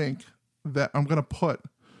have the link that I'm going to put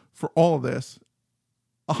for all of this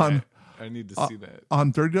on I need to see that.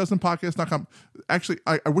 on dirtydozenpodcast.com. Actually,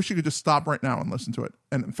 I wish you could just stop right now and listen to it.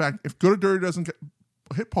 And in fact, if go to Dirty Dozen,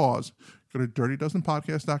 hit pause, go to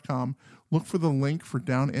dirtydozenpodcast.com, look for the link for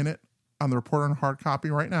Down In It on the report on hard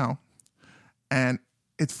copy right now. And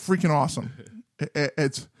it's freaking awesome.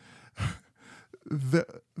 It's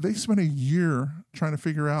they spent a year trying to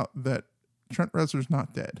figure out that Trent Reznor's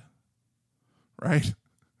not dead, right?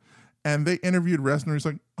 And they interviewed Reznor. He's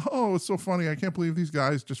like, "Oh, it's so funny. I can't believe these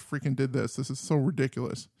guys just freaking did this. This is so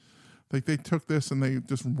ridiculous." Like, they took this and they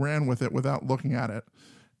just ran with it without looking at it.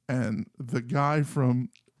 And the guy from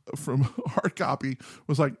hard copy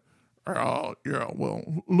was like, "Oh yeah,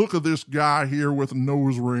 well, look at this guy here with a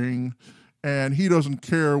nose ring, and he doesn't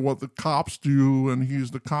care what the cops do, and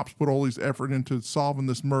the cops put all these effort into solving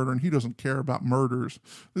this murder, and he doesn't care about murders.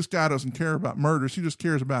 This guy doesn't care about murders. He just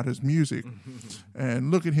cares about his music. And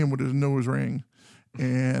look at him with his nose ring.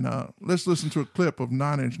 And let's listen to a clip of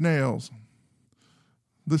 9 Inch Nails.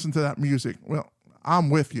 Listen to that music." Well, I'm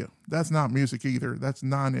with you. That's not music either. That's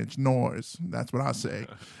 9 Inch noise. That's what I say.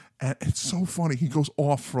 And it's so funny. He goes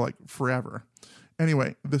off for like forever.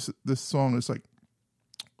 Anyway, this song is like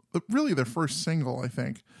really their first single, I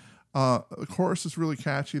think. The chorus is really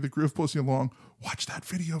catchy. The groove pulls you along. Watch that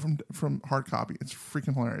video from hard copy. It's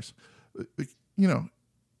freaking hilarious. You know,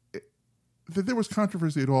 that there was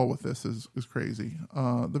controversy at all with this is crazy.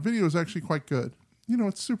 The video is actually quite good. You know,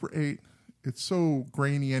 it's Super 8. It's so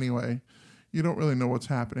grainy anyway. You don't really know what's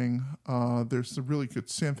happening. There's some really good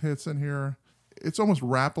synth hits in here. It's almost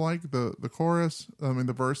rap-like, the chorus.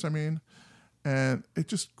 The verse, and it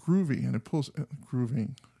just groovy, and it pulls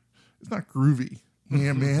grooving. It's not groovy.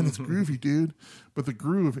 Yeah, man, it's groovy, dude. But the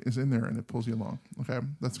groove is in there, and it pulls you along. Okay,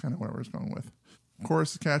 that's kind of what I was going with.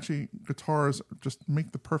 Chorus is catchy. Guitars just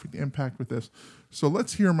make the perfect impact with this. So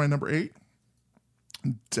let's hear my number 8,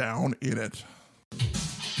 Down In It.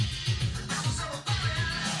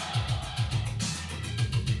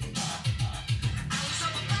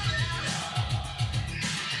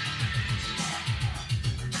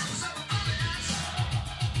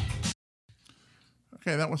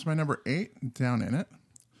 Okay, that was my number 8, Down In It.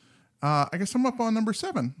 I guess I'm up on number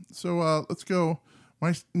 7. So let's go.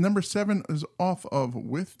 My number 7 is off of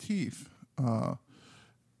With Teeth.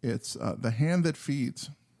 It's The Hand That Feeds.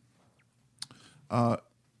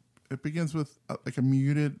 It begins with like a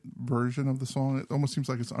muted version of the song. It almost seems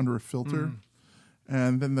like it's under a filter.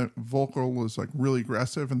 And then the vocal is like really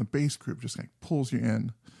aggressive, and the bass group just like pulls you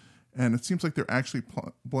in. And it seems like they're actually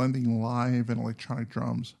blending live and electronic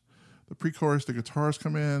drums. The pre-chorus, the guitars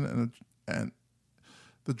come in, and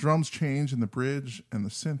the drums change in the bridge, and the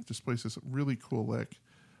synth just plays this really cool lick.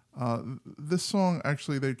 This song,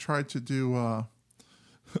 actually, they tried to do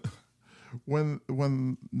when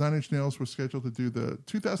 9 Inch Nails was scheduled to do the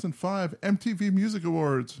 2005 MTV Music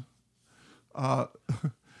Awards.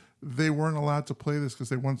 They weren't allowed to play this because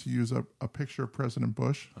they wanted to use a picture of President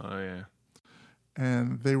Bush. Oh, yeah.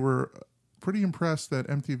 And they were pretty impressed that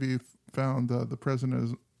MTV found the president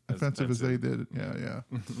as offensive as they did. Yeah.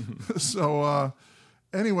 So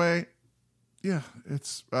anyway, yeah,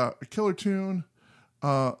 it's a killer tune.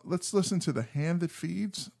 Let's listen to The Hand That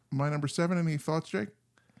Feeds, my number 7. Any thoughts, Jake?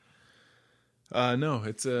 No,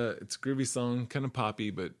 it's a groovy song, kind of poppy,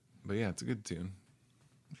 but yeah, it's a good tune.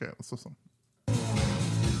 Okay, let's listen.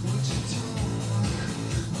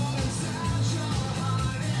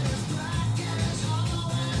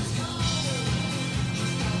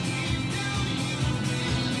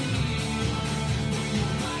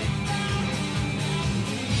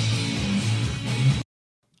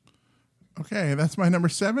 Okay, that's my number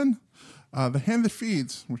 7. The Hand That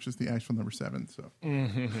Feeds, which is the actual number 7. So,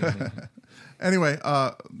 anyway,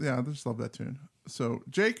 yeah, I just love that tune. So,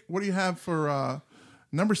 Jake, what do you have for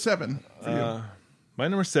number 7 for you? My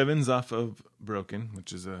number 7's off of Broken,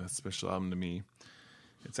 which is a special album to me.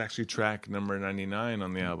 It's actually track number 99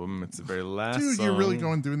 on the album. It's the very last Dude, song. you're really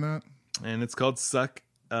going doing that? And it's called Suck.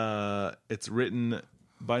 It's written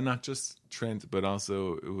by not just Trent, but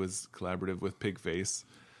also it was collaborative with Pigface.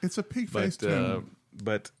 It's a Pigface tune.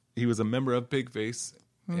 But he was a member of Pigface.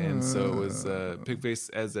 And so it was Pigface,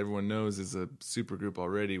 as everyone knows, is a super group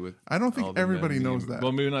already. With I don't think all the everybody many- knows that.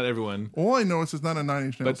 Well, maybe not everyone. All I know is it's not a Nine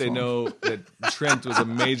Inch Nails But they song. know that Trent was a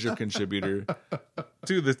major contributor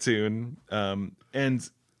to the tune. And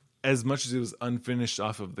as much as it was unfinished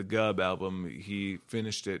off of the Gub album, he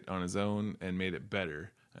finished it on his own and made it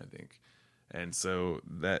better, I think. And so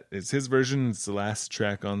that is his version. It's the last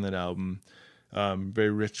track on that album.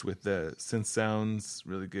 Very rich with the synth sounds,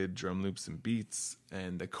 really good drum loops and beats.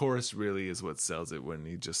 And the chorus really is what sells it when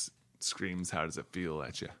he just screams, "How does it feel?"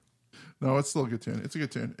 at you. No, it's still a good tune. It's a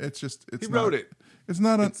good tune. It's just He wrote it. It's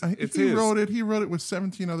not a. It's he his. wrote it. He wrote it with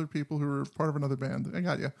 17 other people who were part of another band. I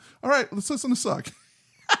got you. All right, let's listen to Suck.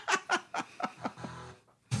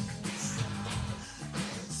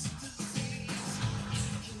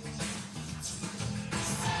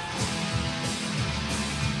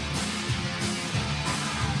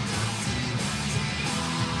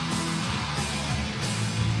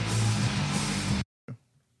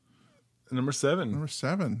 Number 7. Number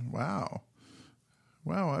 7. Wow.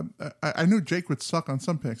 Wow. I knew Jake would suck on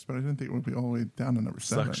some picks, but I didn't think it would be all the way down to number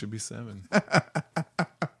 7. Suck should be 7.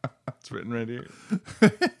 It's written right here.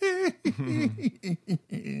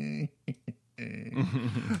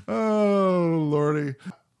 Oh, Lordy.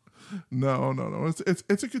 No.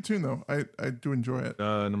 It's a good tune, though. I do enjoy it.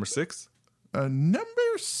 Number 6.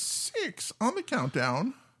 Number 6 on the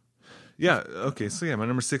countdown. Yeah. Okay. So yeah, my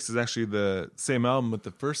number 6 is actually the same album with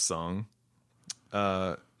the first song.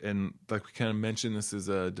 And like we kind of mentioned, this is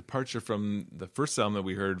a departure from the first album that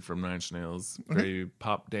we heard from Nine Inch Nails. Very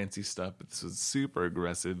pop dancey stuff, but this was super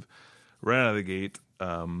aggressive right out of the gate.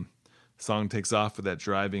 Song takes off with that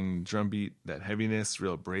driving drum beat, that heaviness,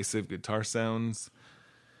 real abrasive guitar sounds.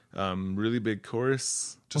 Really big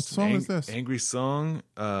chorus. Just What song is this? Angry song.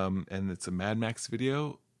 And it's a Mad Max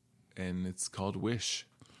video, and it's called Wish.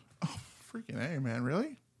 Freaking A, man.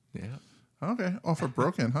 Really? Yeah, Okay. Off of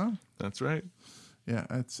Broken, huh? that's right. Yeah,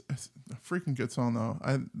 it's a freaking good song though.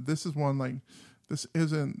 This is one like this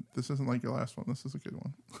isn't like your last one. This is a good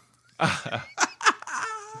one.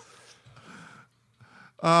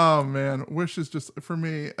 Oh man, Wish is just for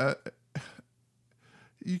me.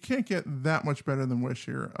 You can't get that much better than Wish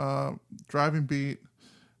here. Driving beat.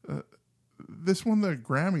 This won the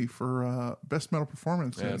Grammy for Best Metal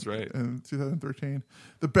Performance. Yeah, that's right. In 2013.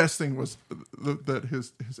 The best thing was that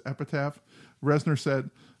his epitaph. Reznor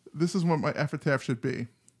said, "This is what my epitaph should be."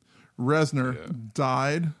 Reznor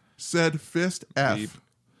died, said fist F,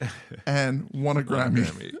 and won a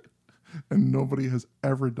Grammy. And nobody has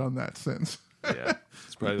ever done that since. Yeah,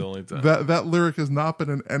 it's probably the only time. That lyric has not been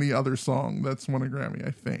in any other song that's won a Grammy,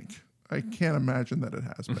 I think. I can't imagine that it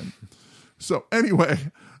has been. So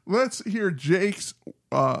anyway, let's hear Jake's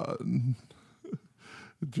song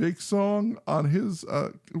on his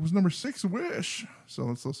it was number 6, Wish. So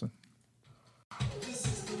let's listen.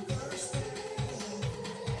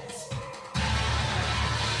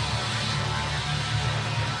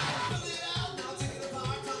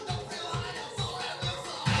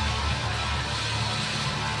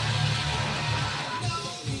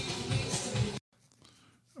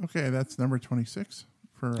 Okay, that's number 26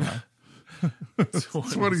 for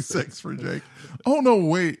 26 for Jake. Oh no,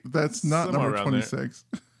 wait, that's not Somewhere number around there. 26.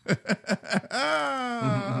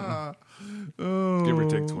 Oh, Give or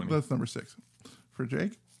take 20. That's number 6 for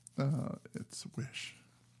Jake. It's Wish.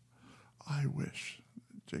 I wish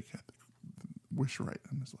Jake had the Wish right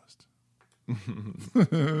on his list.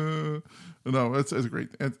 No, it's great.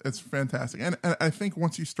 It's fantastic, and I think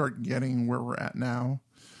once you start getting where we're at now,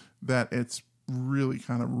 that it's really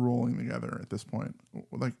kind of rolling together at this point.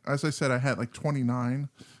 Like as I said, I had like 29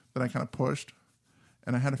 that I kind of pushed,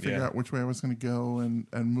 and I had to figure out which way I was going to go and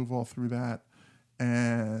move all through that.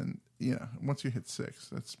 And yeah, once you hit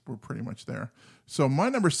 6, we're pretty much there. So my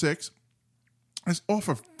number 6 is off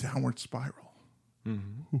of Downward Spiral.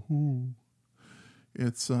 Mm-hmm.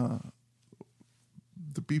 It's the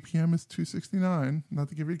BPM is 269. Not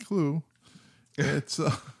to give you a clue, it's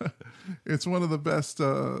one of the best.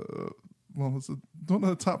 Well, it's one of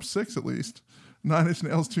the top 6 at least Nine Inch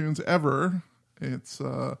Nails tunes ever. It's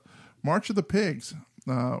March of the Pigs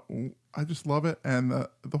I just love it, and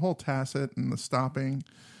the whole tacit and the stopping,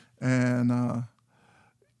 and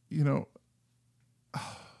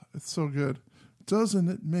it's so good. Doesn't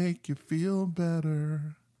it make you feel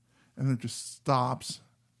better? And it just stops,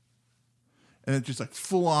 and it's just like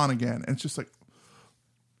full on again. And it's just like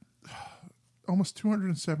almost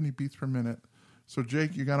 270 beats per minute. So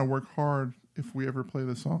Jake, you got to work hard if we ever play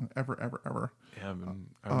this song, ever. Yeah, I've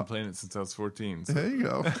been playing it since I was 14. So. There you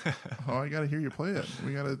go. Oh, I got to hear you play it.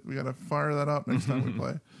 We gotta fire that up next time we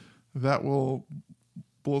play. That will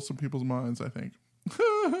blow some people's minds, I think.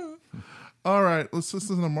 All right, let's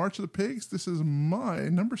listen to March of the Pigs. This is my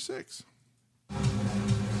number 6.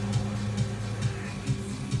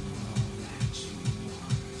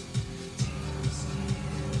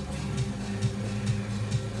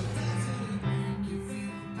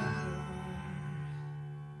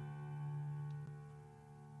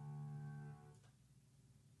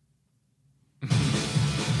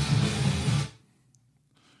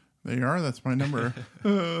 There you are. That's my number.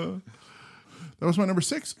 That was my number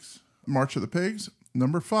 6, March of the Pigs.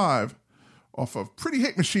 Number 5, off of Pretty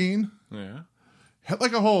Hate Machine, Yeah. Head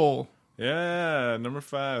Like a Hole. Yeah, number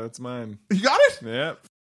 5. That's mine. You got it? Yep.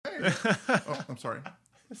 Oh, I'm sorry.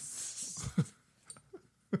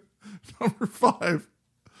 Number 5,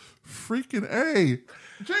 freaking A.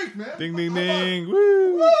 Jake, man. Ding, ding, How about- ding.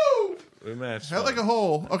 Woo! Woo! We matched. Head Like a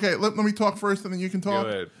Hole. Okay, let me talk first, and then you can talk. Go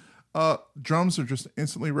ahead. Drums are just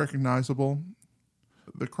instantly recognizable.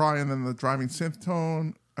 The cry and then the driving synth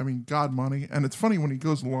tone. I mean, God Money. And it's funny when he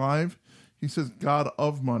goes live, he says God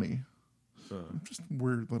of Money. Just a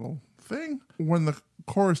weird little thing. When the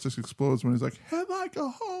chorus just explodes, when he's like, head like a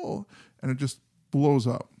hole, and it just blows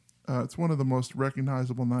up. It's one of the most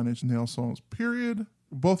recognizable Nine Inch Nails songs, period.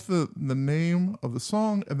 Both the name of the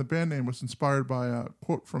song and the band name was inspired by a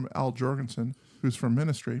quote from Al Jorgensen, who's from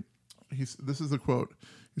Ministry. This is the quote.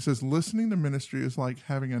 He says, listening to Ministry is like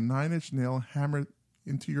having a 9-inch nail hammered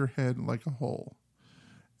into your head like a hole.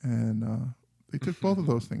 And they took both of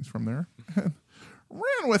those things from there and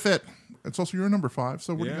ran with it. It's also your number 5.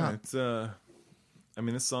 So what do you got? It's I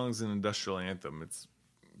mean, this song's an industrial anthem. It's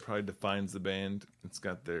probably defines the band. It's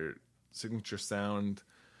got their signature sound.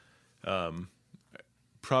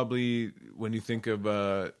 Probably when you think of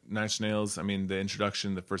Nine Inch Nails, I mean, the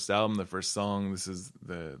introduction, the first album, the first song, this is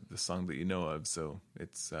the song that you know of. So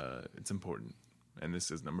it's important. And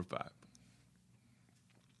this is number 5.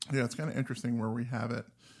 Yeah, it's kind of interesting where we have it,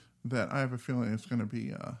 that I have a feeling it's going to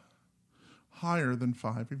be higher than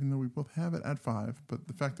 5, even though we both have it at 5. But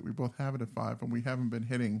the fact that we both have it at 5 and we haven't been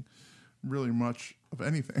hitting really much of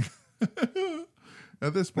anything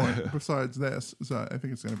at this point, besides this, so I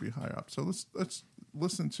think it's going to be high up. So let's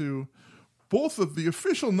listen to both of the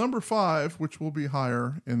official number 5, which will be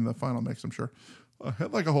higher in the final mix, I'm sure.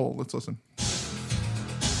 Head Like a Hole. Let's listen.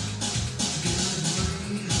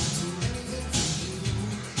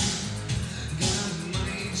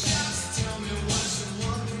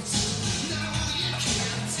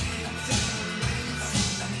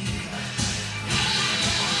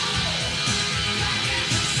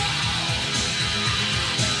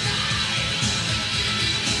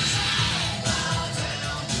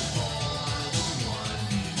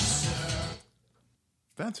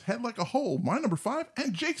 That's Head Like a Hole, my number 5,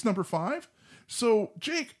 and Jake's number 5. So,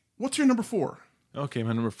 Jake, what's your number 4? Okay,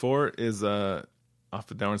 my number 4 is Off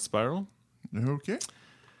the Downward Spiral. Okay.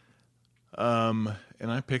 And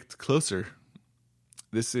I picked Closer.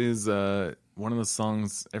 This is one of the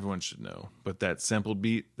songs everyone should know, but that sample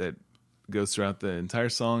beat that goes throughout the entire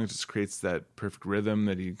song, it just creates that perfect rhythm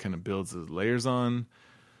that he kind of builds his layers on.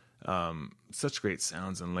 Such great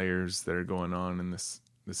sounds and layers that are going on in this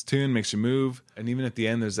tune, makes you move. And even at the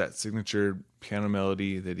end, there's that signature piano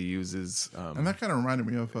melody that he uses. And that kind of reminded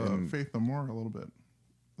me of Faith No More a little bit.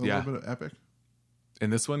 A little bit of Epic. In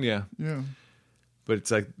this one, yeah. Yeah. But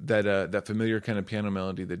it's like that familiar kind of piano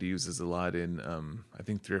melody that he uses a lot in, I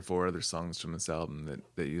think 3 or 4 other songs from this album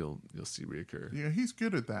that you'll see reoccur. Yeah, he's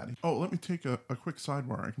good at that. Oh, let me take a quick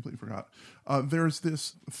sidebar. I completely forgot. There's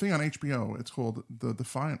this thing on HBO. It's called The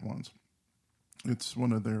Defiant Ones. It's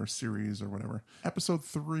one of their series or whatever. Episode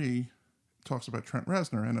 3 talks about Trent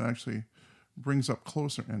Reznor, and it actually brings up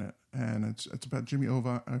Closer in it. And it's about Jimmy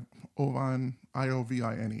Iovine,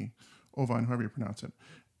 I-O-V-I-N-E, Ovine, however you pronounce it,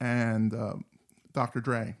 and Dr.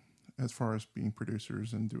 Dre, as far as being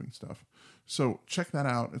producers and doing stuff. So check that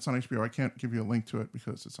out. It's on HBO. I can't give you a link to it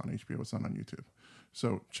because it's on HBO. It's not on YouTube.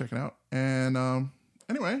 So check it out. And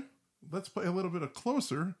anyway, let's play a little bit of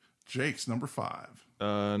Closer. Jake's number 5.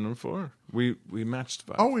 Number 4. We matched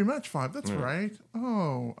 5. Oh, we matched 5. That's right.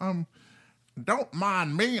 Oh, don't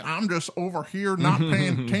mind me. I'm just over here not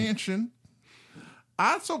paying attention.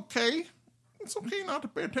 That's okay. It's okay not to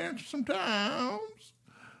pay attention sometimes.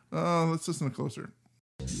 Let's listen to Closer.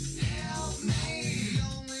 Help me, the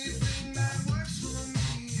only thing that works for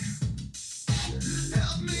me.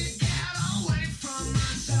 Help me get away from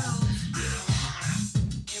myself. I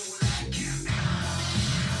wanna get what I can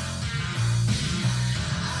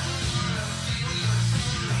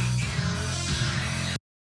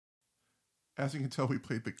now. As you can tell, we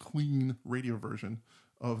played the clean radio version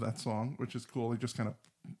of that song, which is cool. They just kind of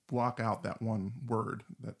block out that one word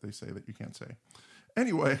that they say that you can't say.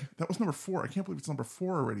 Anyway, that was number 4. I can't believe it's number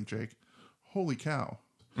 4 already, Jake. Holy cow.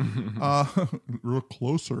 Real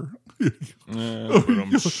Closer. But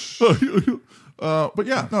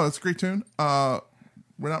yeah, no, it's a great tune. We're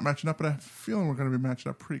not matching up, but I have a feeling we're going to be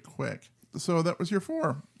matching up pretty quick. So that was your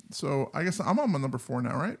 4. So I guess I'm on my number 4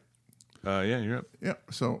 now, right? Yeah, you're up. Yeah.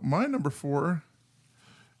 So my number 4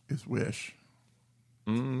 is Wish.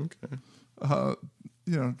 Okay.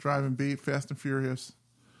 Driving Beat, Fast and Furious.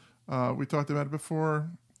 We talked about it before.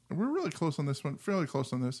 We're really close on this one, fairly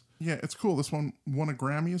close on this. Yeah, it's cool. This one won a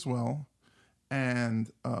Grammy as well.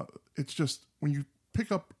 And it's just, when you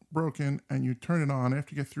pick up Broken and you turn it on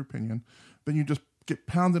after you get through Pinion, then you just get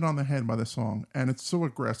pounded on the head by the song. And it's so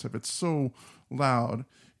aggressive. It's so loud.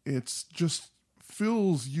 It's just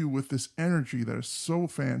fills you with this energy that is so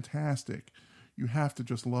fantastic. You have to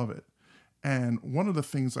just love it. And one of the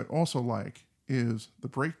things I also like is the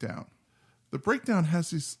breakdown. The breakdown has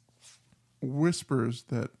these whispers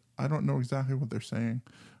that I don't know exactly what they're saying.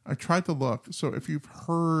 I tried to look. So if you've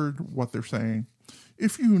heard what they're saying,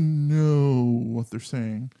 if you know what they're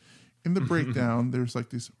saying, in the breakdown, there's like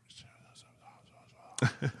these...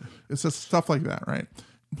 It's just stuff like that, right?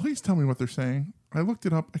 Please tell me what they're saying. I looked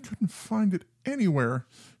it up. I couldn't find it anywhere.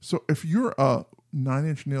 So if you're a Nine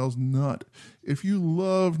Inch Nails nut, if you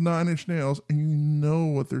love Nine Inch Nails and you know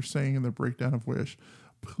what they're saying in the breakdown of Wish,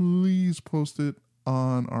 please post it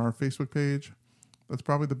on our Facebook page. That's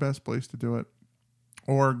probably the best place to do it.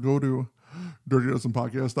 Or go to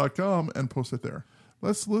dirtydozenpodcast.com and post it there.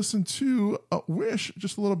 Let's listen to Wish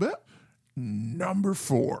just a little bit. Number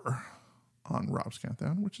 4 on Rob's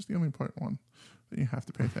Countdown, which is the only one that you have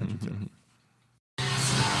to pay attention to.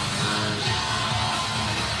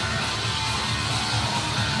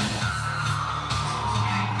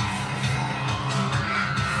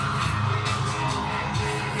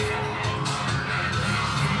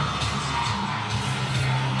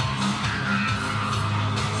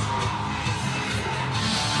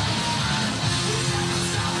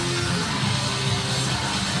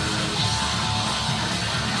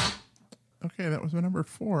 Okay, that was my number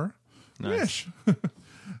 4. Nice. Wish.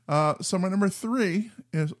 So my number 3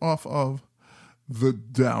 is off of The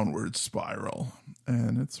Downward Spiral.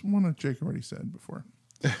 And it's one that Jake already said before.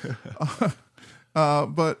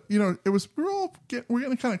 But, it was, we're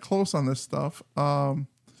getting kind of close on this stuff.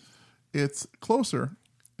 It's Closer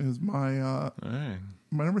is my All right.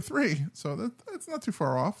 my number 3. So that's not too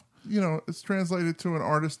far off. It's translated to an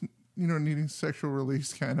artist needing sexual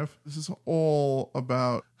release, kind of. This is all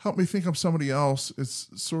about help me think I'm somebody else. It's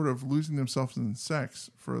sort of losing themselves in sex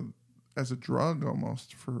as a drug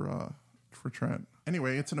almost for Trent.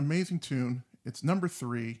 Anyway, it's an amazing tune. It's number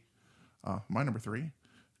 3, my number 3,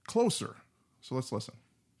 Closer. So let's listen.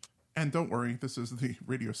 And don't worry, this is the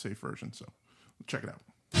radio safe version, so check it out.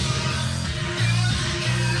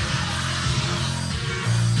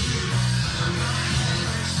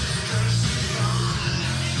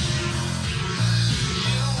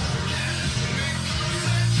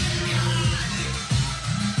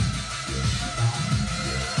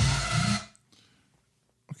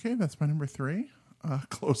 Okay, that's my number 3.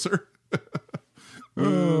 Closer.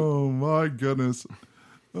 Oh my goodness.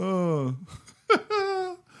 Oh.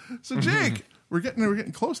 So Jake, we're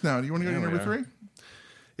getting close now. Do you want to go to your number 3?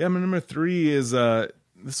 Yeah, my number 3 is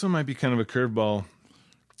this one might be kind of a curveball,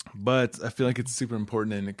 but I feel like it's super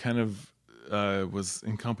important, and it kind of was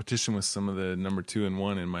in competition with some of the number 2 and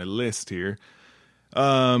 1 in my list here.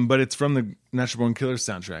 But it's from the Natural Born Killers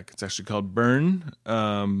soundtrack. It's actually called Burn.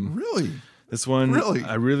 Really? This one, Really?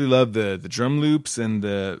 I really love the drum loops and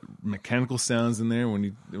the mechanical sounds in there when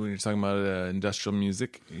you're talking about industrial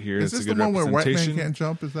music. Here, Is it's this a good the one where Wet Man representation. Can't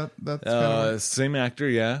Jump? Is that's kind of Same actor,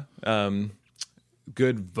 yeah.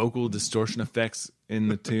 Good vocal distortion effects in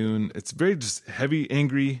the tune. It's very just heavy,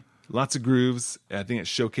 angry, lots of grooves. I think it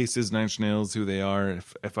showcases Nine Inch Nails, who they are.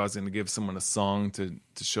 If I was going to give someone a song to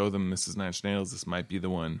show them this is Nine Inch Nails, this might be the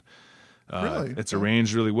one. Really? It's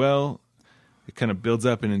arranged really well. It kind of builds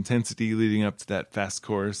up in intensity leading up to that fast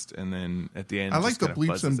chorus, and then at the end, I it like just the kind of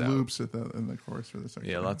bleeps and buzzes out. bloops in the chorus for this.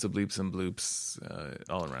 Yeah, lots of bleeps and bloops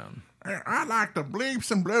all around. I like the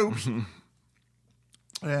bleeps and bloops.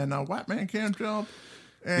 and White Man Can't Jump,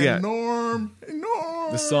 and Yeah. Norm.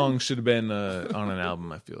 The song should have been on an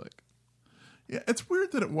album, I feel like. Yeah, it's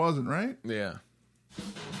weird that it wasn't, right? Yeah.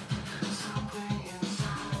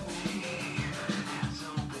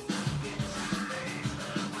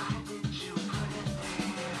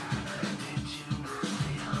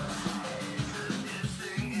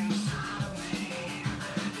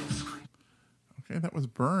 Okay, that was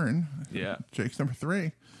Burn. Yeah. Jake's number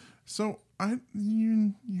 3. So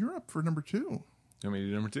you're up for number 2. You want me to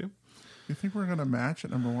do number 2? You think we're gonna match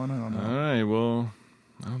at number 1? I don't know. All right. Well,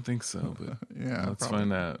 I don't think so, but Yeah, let's probably.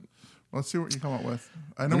 find out. Let's see what you come up with.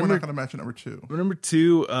 I know we're Number- not gonna match at number 2. Well, number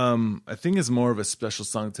 2, I think is more of a special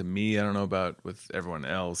song to me. I don't know about with everyone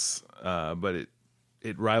else, but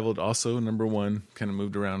it rivaled also number 1. Kind of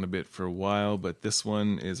moved around a bit for a while, but this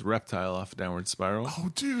one is Reptile off Downward Spiral.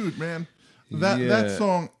 Oh, dude, man, that Yeah.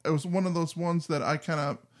 song. It was one of those ones that I kind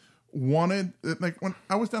of wanted. Like when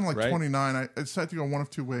I was down to like Right. 29, I decided to go one of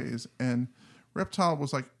 2 ways, and Reptile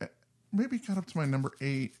was like maybe got up to my number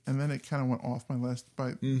 8, and then it kind of went off my list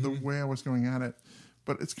by the way I was going at it.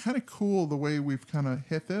 But it's kind of cool the way we've kind of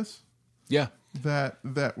hit this. Yeah. That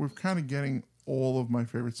we're kind of getting all of my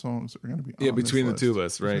favorite songs that are going to be on between the this two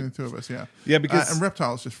list. of us, right? Between the 2 of us, yeah. Yeah, because- and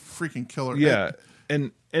Reptile is just freaking killer. Yeah.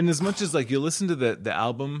 And as much as like you listen to the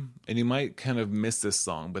album and you might kind of miss this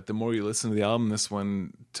song, but the more you listen to the album, this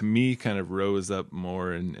one to me kind of rose up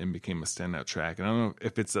more and became a standout track. And I don't know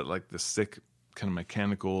if it's that like the sick kind of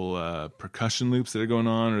mechanical percussion loops that are going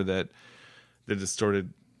on, or that the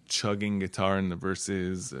distorted chugging guitar in the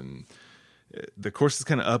verses, and the chorus is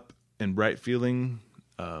kind of up and bright feeling,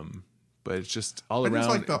 but it's just all I around. just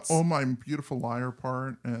like the it's- "Oh My Beautiful Liar"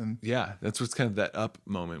 part, and yeah, that's what's kind of that up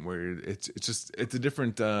moment where it's a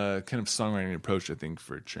different kind of songwriting approach, I think,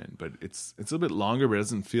 for Trent. But it's a little bit longer, but it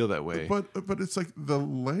doesn't feel that way. but it's like the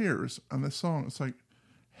layers on this song. It's like,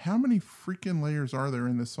 how many freaking layers are there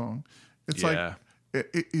in this song? It's Yeah. like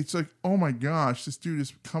it's like, oh my gosh, this dude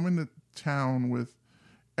is coming to town with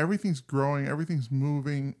everything's growing, everything's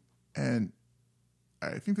moving, and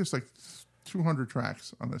I think there's like 200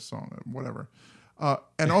 tracks on this song, or whatever.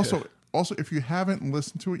 And also if you haven't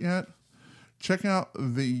listened to it yet, check out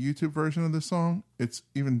the YouTube version of this song. It's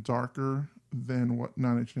even darker than what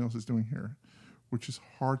Nine Inch Nails is doing here, which is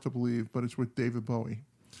hard to believe, but it's with David Bowie.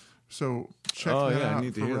 So check Oh, that yeah, I out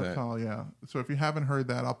need to for hear that. Reptile. Yeah. So if you haven't heard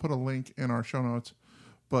that, I'll put a link in our show notes.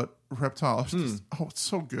 But Reptile is just, it's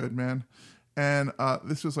so good, man. And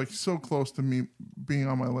this was like so close to me being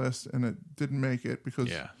on my list, and it didn't make it because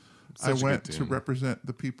Yeah. I Such a went good to tune. represent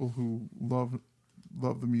the people who love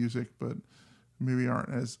the music, but maybe aren't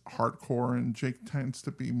as hardcore. And Jake tends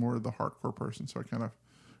to be more of the hardcore person, so I kind of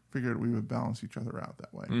figured we would balance each other out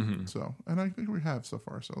that way. Mm-hmm. So, and I think we have so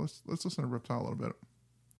far. So let's listen to Reptile a little bit.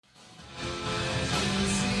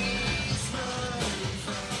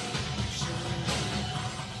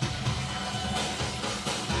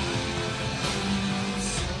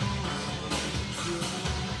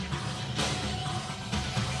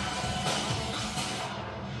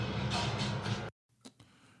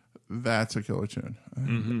 That's a killer tune.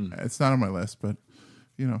 Mm-hmm. It's not on my list, but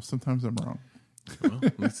sometimes I'm wrong. Well,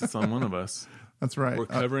 at least it's on one of us. That's right. We're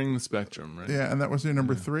covering the spectrum, right? Yeah, and that was your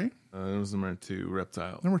number 3. That was number 2,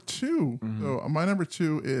 Reptile. Number 2. Mm-hmm. So my number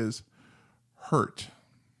 2 is Hurt,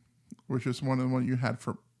 which is one of the one you had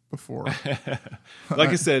for before. Like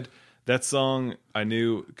I said, that song I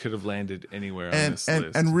knew could have landed anywhere on and this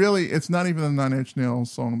list. and really, it's not even the Nine Inch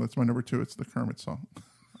Nails song that's my number 2. It's the Kermit song.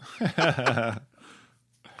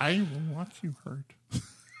 I will watch you hurt.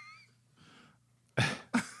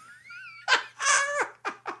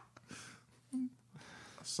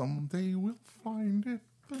 Someday we'll find it,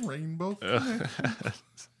 the rainbow connection.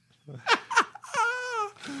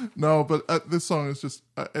 No, but this song is just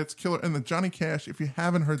it's killer. And the Johnny Cash, if you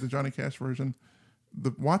haven't heard the Johnny Cash version,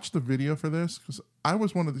 watch the video for this, because I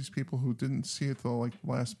was one of these people who didn't see it till like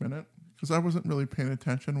last minute, because I wasn't really paying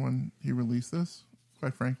attention when he released this,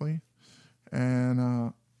 quite frankly.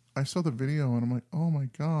 And I saw the video and I'm like, oh my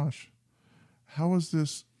gosh, how is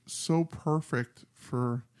this so perfect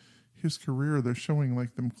for his career? They're showing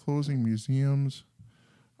like them closing museums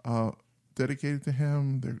dedicated to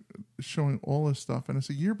him. They're showing all this stuff, and it's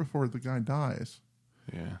a year before the guy dies.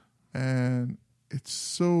 Yeah. And it's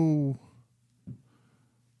so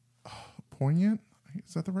poignant.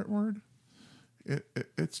 Is that the right word?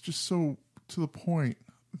 It's just so to the point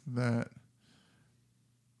that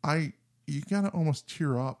you gotta almost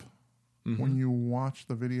tear up when you watch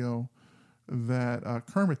the video that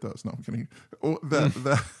Kermit does. No, I'm kidding. Oh,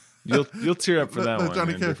 that You'll tear up for that one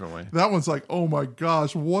Johnny in a Cash. different way. That one's like, oh my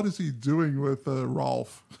gosh, what is he doing with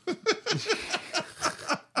Rolf?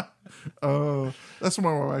 That's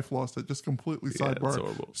why my wife lost it. Just completely Yeah, sidebar. it's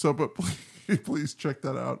horrible. So, but please check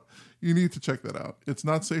that out. You need to check that out. It's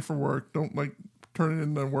not safe for work. Don't like turn it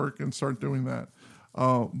into work and start doing that.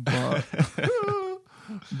 But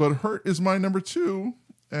but Hurt is my number 2,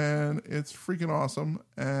 and it's freaking awesome.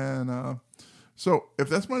 And so if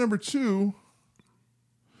that's my number 2,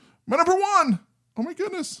 my number 1. Oh my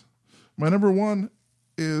goodness, my number 1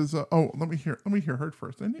 is let me hear Hurt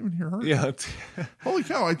first. I didn't even hear Hurt. Yeah. Holy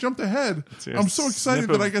cow, I jumped ahead. your I'm so excited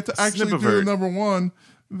snip that I of- get to actually snip of do Hurt. number 1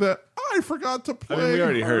 that I forgot to I play. mean, we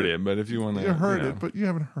already heard it, but if you want to, You heard it, but you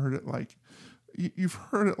haven't heard it like you've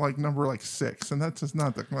heard it like number 6, and that's just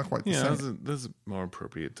not quite the yeah, same. that's a more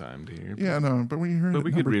appropriate time to hear. Yeah, no, but when you hear But it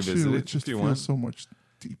we could number revisit 2, it it just if you feels want. so much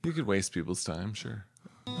deeper. You could waste people's time, sure.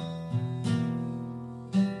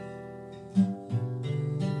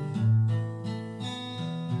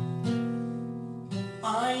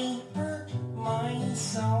 I hurt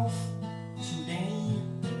myself today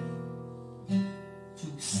to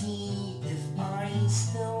see if I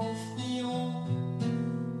still feel.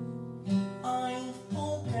 I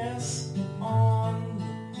focus on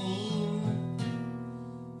the pain,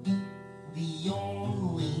 the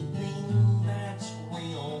only thing that's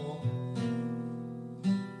real.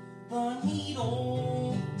 The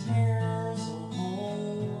needle tears a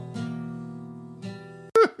hole.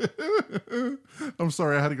 I'm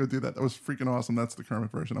sorry, I had to go do that. That was freaking awesome. That's the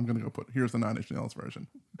Kermit version. I'm going to go here's the Nine Inch Nails version.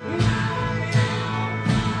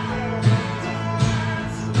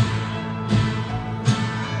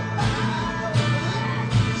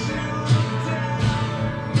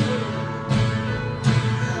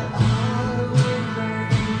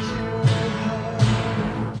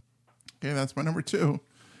 Okay, that's my number 2.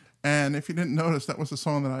 And if you didn't notice, that was a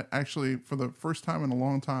song that I actually, for the first time in a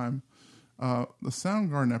long time, the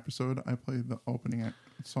Soundgarden episode, I played the opening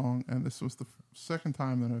song, and this was the second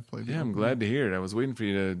time that I've played it. Yeah, I'm glad to hear it. I was waiting for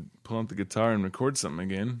you to pull out the guitar and record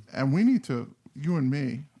something again. And we need to, you and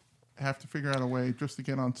me, have to figure out a way just to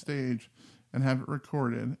get on stage and have it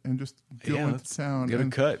recorded and just go Yeah, into let's town. get a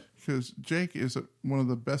cut. Because Jake is one of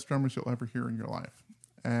the best drummers you'll ever hear in your life.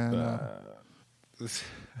 And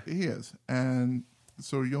he is. And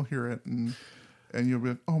so you'll hear it and you'll be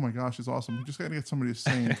like, oh my gosh, it's awesome. We just got to get somebody to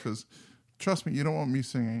sing because trust me, you don't want me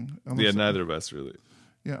singing. Yeah, unless- neither of us really.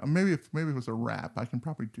 Yeah, maybe if it was a rap, I can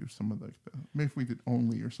probably do some of the maybe if we did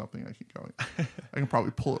Only or something, I could go. I can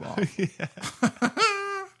probably pull it off.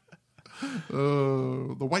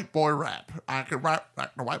 The white boy rap. I can rap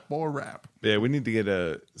like the white boy rap. Yeah, we need to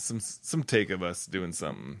get some take of us doing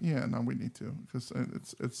something. Yeah, no, we need to because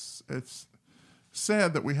it's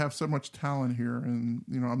sad that we have so much talent here, and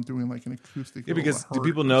I'm doing like an acoustic. Yeah, because do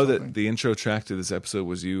people know that the intro track to this episode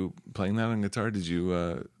was you playing that on guitar? Did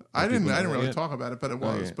you? I didn't know really yet? talk about it, but it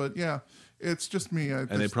was. yeah. But yeah, it's just me. And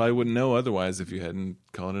they probably wouldn't know otherwise if you hadn't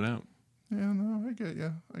called it out. Yeah, no, I get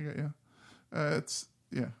you. It's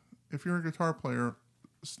if you're a guitar player,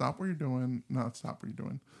 stop what you're doing. Not stop what you're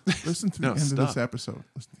doing. Listen to the No, end of stop. this episode.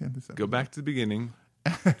 Listen to the end of this episode. Go back to the beginning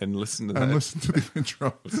and listen to that. and listen to the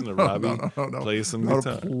intro. Listen to No, Robbie no. play some No,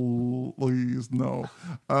 guitar. please, no.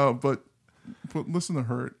 But listen to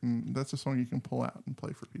Hurt, and that's a song you can pull out and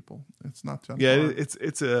play for people. It's not too Yeah, hard.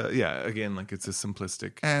 it's again, like it's a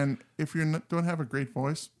simplistic. And if you don't have a great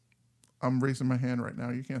voice, I'm raising my hand right now.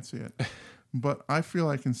 You can't see it, but I feel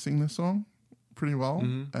I can sing this song pretty well,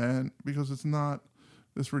 and because it's not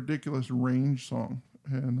this ridiculous range song.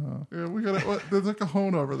 And yeah, we got there's a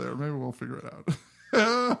cajon over there. Maybe we'll figure it out.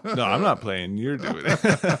 No, I'm not playing. You're doing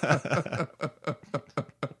it.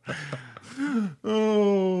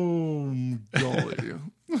 Oh, golly.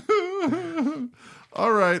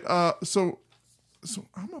 All right. So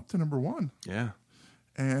I'm up to number 1, Yeah.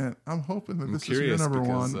 and I'm hoping that this is your curious number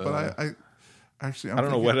because, 1. But I actually, I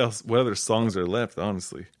don't know what else. What other songs are left?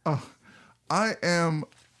 Honestly. I am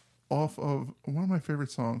off of one of my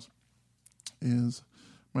favorite songs. Is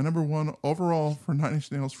my number 1 overall for Nine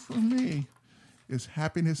Inch Nails for me is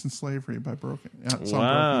 "Happiness and Slavery" by Broken.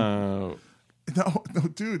 Wow. No,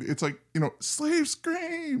 dude, it's like, slave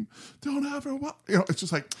scream, don't ever walk. It's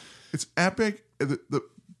just like, it's epic. The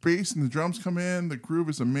bass and the drums come in, the groove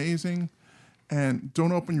is amazing. And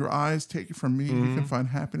don't open your eyes, take it from me. You can find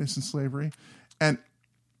happiness in slavery. And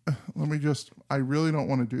let me I really don't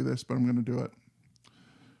want to do this, but I'm going to do it.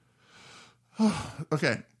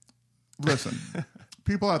 Okay, listen,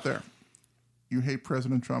 people out there, you hate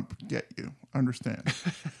President Trump, get you, understand.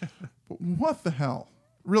 But what the hell?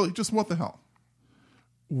 Really, just what the hell?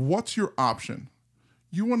 What's your option?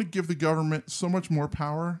 You want to give the government so much more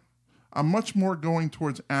power? I'm much more going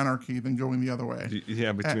towards anarchy than going the other way.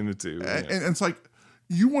 Yeah, between the two. And Yeah. it's like,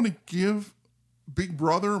 you want to give Big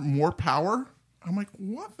Brother, more power. I'm like,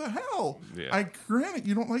 what the hell? Yeah. I granted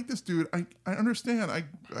you don't like this dude. I understand.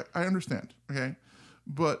 I understand. Okay,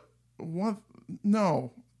 but what?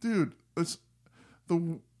 No, dude. It's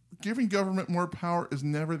giving government more power is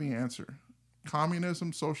never the answer.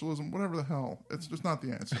 Communism, socialism, whatever the hell. It's just not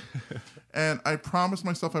the answer. And I promised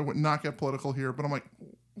myself I would not get political here, but I'm like,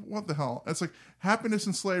 what the hell? It's like happiness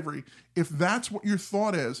and slavery. If that's what your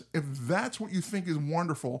thought is, if that's what you think is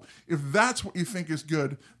wonderful, if that's what you think is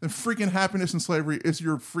good, then freaking happiness and slavery is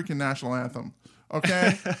your freaking national anthem.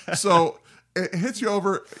 Okay? So it hits you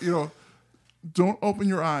over, don't open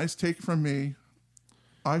your eyes, take it from me.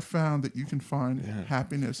 I found that you can find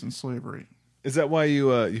happiness in slavery. Is that why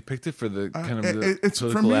you picked it for the kind of the it's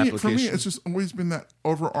political application? For me, it's just always been that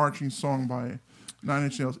overarching song by Nine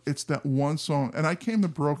Inch Nails. It's that one song, and I came to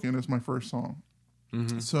Broken as my first song.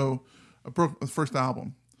 Mm-hmm. So, the first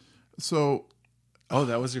album. So,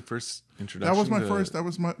 that was your first introduction. that was my first. That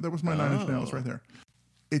was my Nine Inch Nails right there.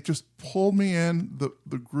 It just pulled me in,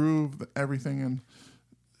 the groove, everything,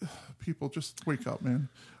 and people just wake up, man.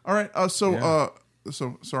 All right, so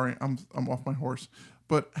sorry, I'm off my horse.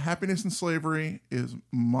 But Happiness and Slavery is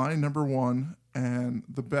my number one and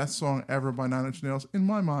the best song ever by Nine Inch Nails in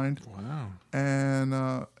my mind. Wow. And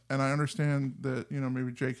I understand that,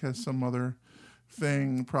 maybe Jake has some other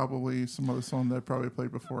thing, probably some other song that I probably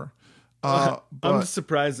played before. I'm But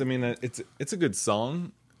surprised. I mean, it's a good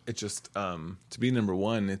song. It just to be number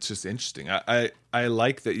one, it's just interesting. I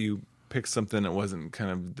like that you picked something that wasn't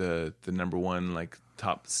kind of the number one like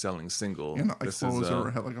top selling single. like Close or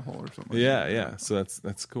Head Like a Hole or something. Yeah. So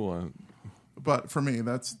that's cool. But for me,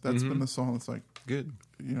 that's been the song that's like, Good.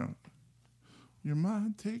 Your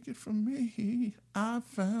mind, take it from me. I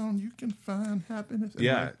found you can find happiness.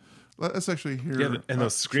 Yeah. Anyway, let's actually hear. Yeah, and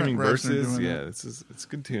those screaming Trent Reznor verses. doing Yeah, it. it's a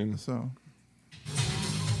good tune. So.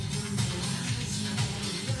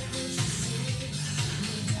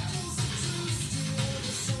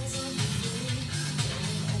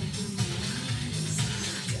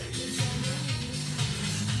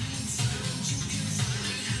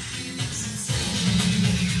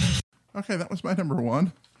 Okay, that was my number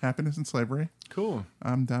one, Happiness and Slavery. Cool.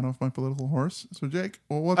 I'm down off my political horse. So, Jake,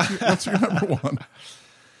 what's your number one?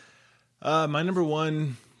 My number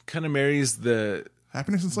one kind of marries the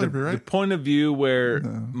Happiness and Slavery, the right? point of view where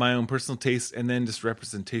my own personal taste and then just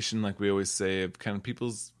representation, like we always say, of kind of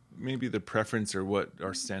people's maybe their preference or what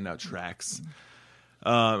are standout tracks.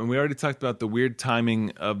 And we already talked about the weird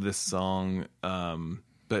timing of this song.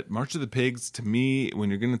 But March of the Pigs, to me, when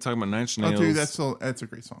you're going to talk about Nine Inch Nails, dude, that's a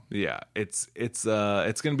great song. yeah, it's going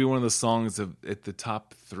to be one of the songs at the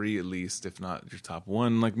top three at least, if not your top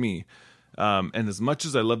one, like me. And as much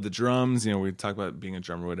as I love the drums, we talk about being a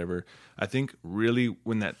drummer or whatever, I think really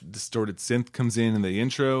when that distorted synth comes in the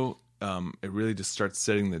intro, it really just starts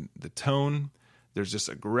setting the tone. There's just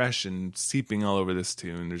aggression seeping all over this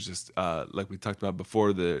tune. There's just like we talked about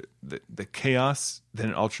before, the chaos. Then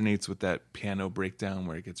it alternates with that piano breakdown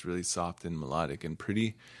where it gets really soft and melodic and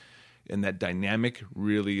pretty. And that dynamic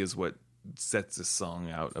really is what sets this song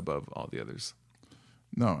out above all the others.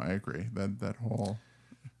 No, I agree. That whole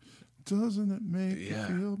doesn't it make you Yeah.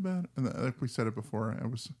 feel better? And like we said it before,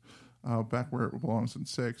 it was back where it belongs in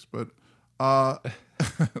 6. But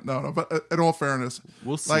no. But in all fairness,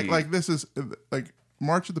 We'll see. Like this is like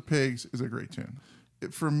March of the Pigs is a great tune.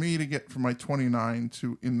 For me to get from my 29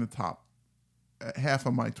 to in the top half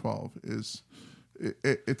of my 12 is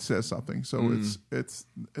it says something. So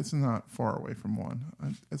it's not far away from one.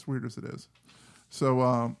 As weird as it is.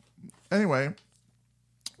 So anyway.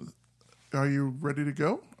 Are you ready to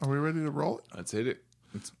go? Are we ready to roll it? Let's hit it.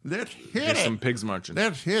 Let's hit Here's it. some pigs marching.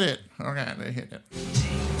 Let's hit it. Okay, they hit it.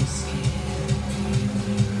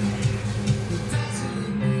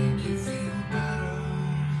 Doesn't make you feel better.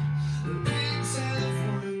 Big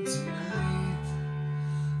telephone tonight.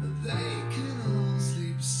 They can all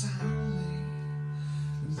sleep soundly.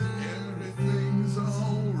 Everything's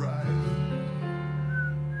alright.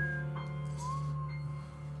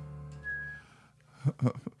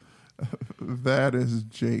 That is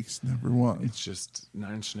Jake's number one. It's just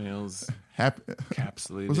Nine Inch Nails Happy.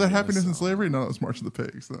 encapsulated. Was that in Happiness a and song. Slavery? No, it was March of the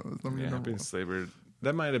Pigs. That was number Yeah, one. Happiness and Slavery.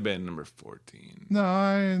 That might have been number 14. No,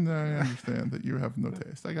 I understand that you have no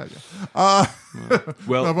taste. I got you.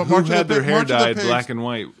 Well, No, but who March of had the their Pig- hair March of the dyed Pigs- black and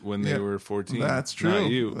white when they Yeah, were 14? That's true. Not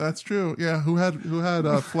you. That's true. Yeah, who had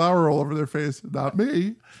flour all over their face? Not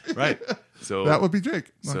me. Right. So That would be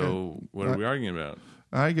Jake. So Okay. what are we arguing about?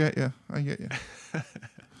 I get you.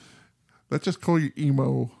 Let's just call you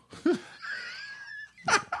emo.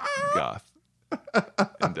 Goth.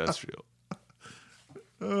 Industrial.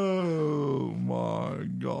 Oh my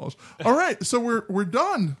gosh! All right, right, so we're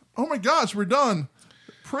done. Oh my gosh, we're done.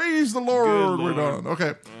 Praise the Lord, we're Lord. done.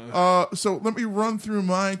 Okay, so let me run through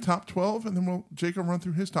my top 12, and then Jacob run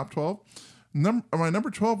through his top 12. My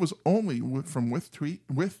number 12 was only from With Teeth.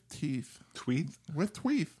 Tweet? With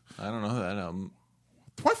Tweeth. I don't know that album.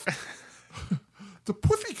 The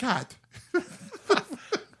Pussycat.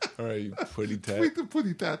 All right, you putty tat. Tweet the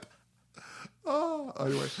Pussycat.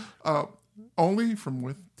 Anyway, only from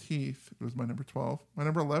With Teeth. It was my number 12. My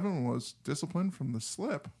number 11 was Discipline from The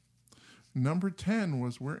Slip. Number 10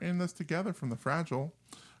 was We're In This Together from The Fragile.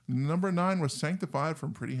 Number 9 was Sanctified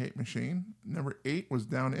from Pretty Hate Machine. Number 8 was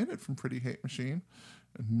Down In It from Pretty Hate Machine.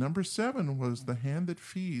 And number 7 was The Hand That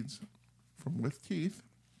Feeds from With Teeth.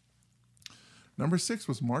 Number 6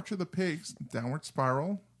 was March of the Pigs, Downward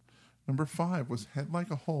Spiral. Number 5 was Head Like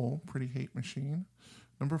a Hole, Pretty Hate Machine.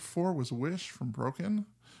 Number 4 was Wish from Broken.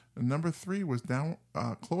 And number 3 was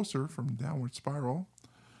Closer from Downward Spiral.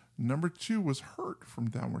 Number 2 was Hurt from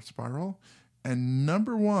Downward Spiral. And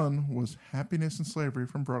number 1 was Happiness and Slavery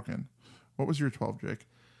from Broken. What was your 12, Jake?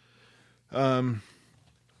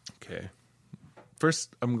 Okay.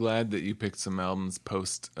 First, I'm glad that you picked some albums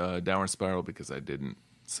post Downward Spiral because I didn't.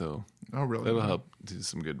 So Oh, really? that'll help do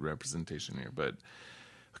some good representation here. But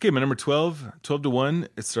okay, my number 12 to 1,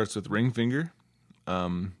 it starts with Ring Finger,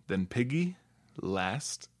 then Piggy,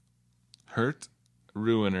 Last, Hurt,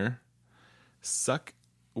 Ruiner, Suck,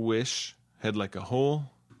 Wish, Head Like a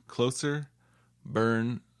Hole, Closer,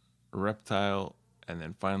 Burn, Reptile, and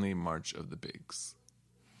then finally March of the Pigs.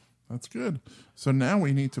 That's good. So now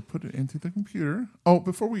we need to put it into the computer. Oh,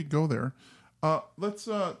 before we go there, let's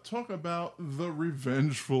talk about the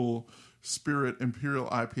Revengeful Spirit Imperial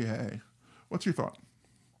IPA. What's your thought?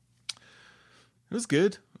 It was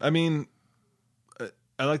good. I mean,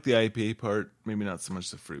 I like the IPA part, maybe not so much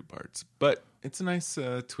the fruit parts, but it's a nice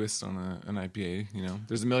twist on an IPA. You know,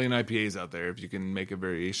 there's a million IPAs out there. If you can make a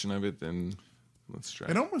variation of it, then let's try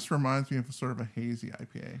It almost reminds me of sort of a hazy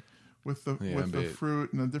IPA with the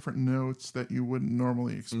fruit and the different notes that you wouldn't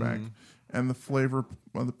normally expect, and the flavor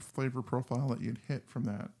profile that you'd hit from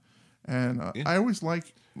that. And I always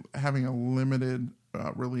like having a limited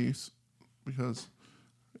release because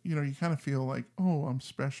you kind of feel like, oh, I'm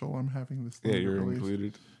special. I'm having this. Yeah, you're release.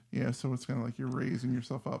 included. Yeah, so it's kind of like you're raising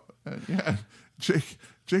yourself up. And yeah, Jake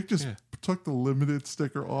just took the limited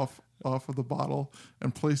sticker off of the bottle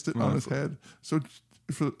and placed it on his head. So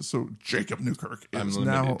Jacob Newkirk is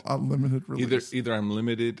now a limited release. Either I'm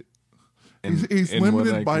limited. He's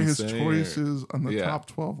limited by his say, choices on the top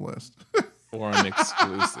 12 list. Or I'm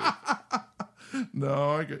exclusive. No,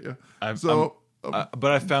 I get you.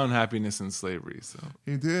 But I found happiness in slavery. So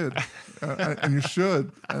he did, and you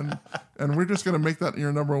should. And we're just going to make that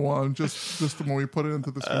your number one, just when we put it into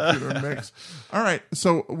this computer mix. All right,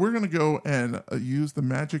 so we're going to go and use the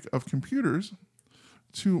magic of computers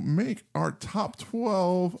to make our top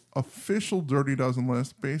 12 official Dirty Dozen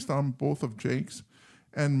list based on both of Jake's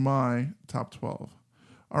and my top 12.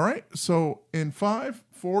 All right, so in 5,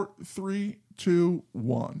 4, 3, 2,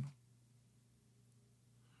 1.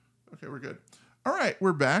 Okay, we're good. All right,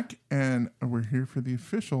 we're back, and we're here for the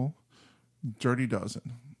official Dirty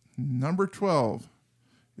Dozen. Number 12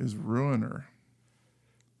 is Ruiner.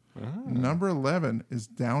 Number 11 is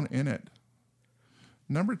Down In It.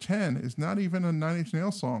 Number 10 is not even a Nine Inch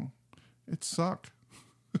Nails song. It's Suck.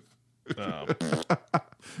 It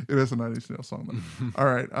is a Nine Inch Nails song, though.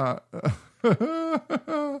 All right.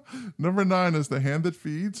 Number 9 is The Hand That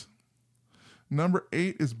Feeds. Number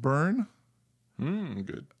 8 is Burn.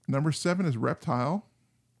 Good. Number 7 is Reptile.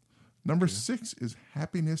 Number 6 is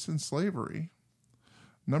Happiness and Slavery.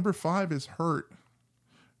 Number 5 is Hurt.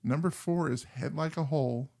 Number 4 is Head Like a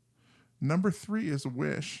Hole. Number 3 is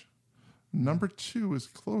Wish. Number 2 is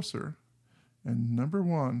Closer. And number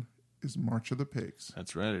 1 is March of the Pigs.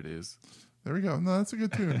 That's right, it is. There we go. No, that's a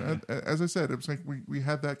good tune. As I said, it was like we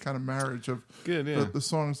had that kind of marriage of the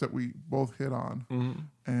songs that we both hit on.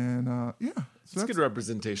 And so that's good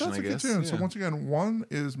representation, that's I guess. Good tune. Yeah. So once again, 1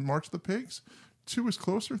 is March of the Pigs, 2 is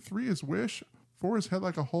Closer, 3 is Wish, 4 is Head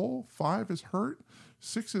Like a Hole, 5 is Hurt,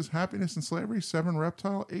 6 is Happiness and Slavery, 7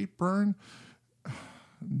 Reptile, 8 Burn,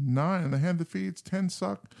 9 The Hand That Feeds, 10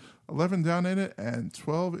 Suck, 11 Down In It, and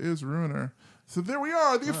 12 is Ruiner. So there we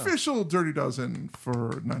are, the official Dirty Dozen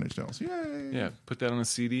for Nine Inch Nails. Yay! Yeah, put that on a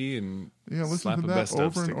CD and Listen slap to a that best of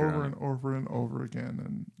over and sticker over on and over and over again,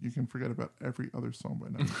 and you can forget about every other song by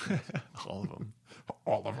now. it. All of them.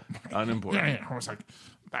 All of them. Unimportant. Yeah, I was like,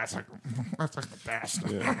 that's like the best.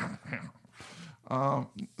 Yeah.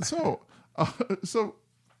 So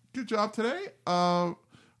good job today.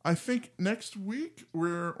 I think next week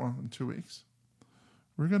in 2 weeks,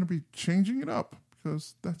 we're going to be changing it up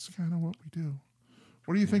because that's kind of what we do.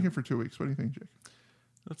 What are you thinking for 2 weeks? What do you think, Jake?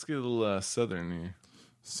 Let's get a little southern here.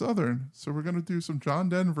 Southern. So we're going to do some John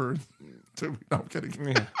Denver. No, I'm kidding.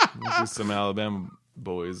 Yeah, we'll do some Alabama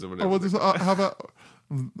boys or whatever. Oh, well, how about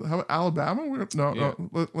Alabama? Yeah.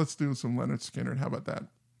 No. Let's do some Leonard Skinner. How about that?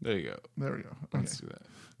 There you go. There we go. Okay. Let's do that.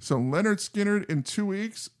 So Leonard Skinner in 2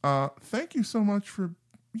 weeks. Thank you so much for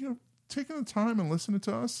taking the time and listening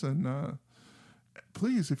to us. And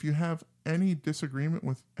please, if you have any disagreement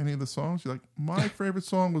with any of the songs, you're like, my favorite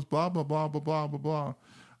song was blah blah blah blah blah blah blah.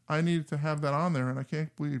 I needed to have that on there, and I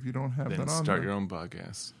can't believe you don't have Then that on start there. your own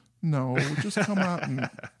podcast. No, just come out and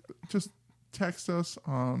just text us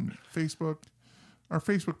on Facebook. Our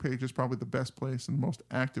Facebook page is probably the best place and the most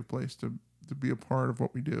active place to be a part of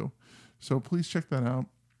what we do. So please check that out.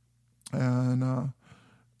 And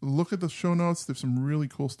look at the show notes. There's some really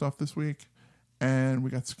cool stuff this week. And we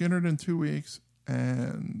got Skinnered in 2 weeks.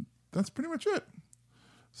 And that's pretty much it.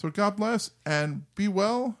 So God bless and be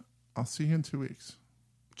well. I'll see you in 2 weeks.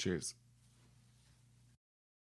 Cheers.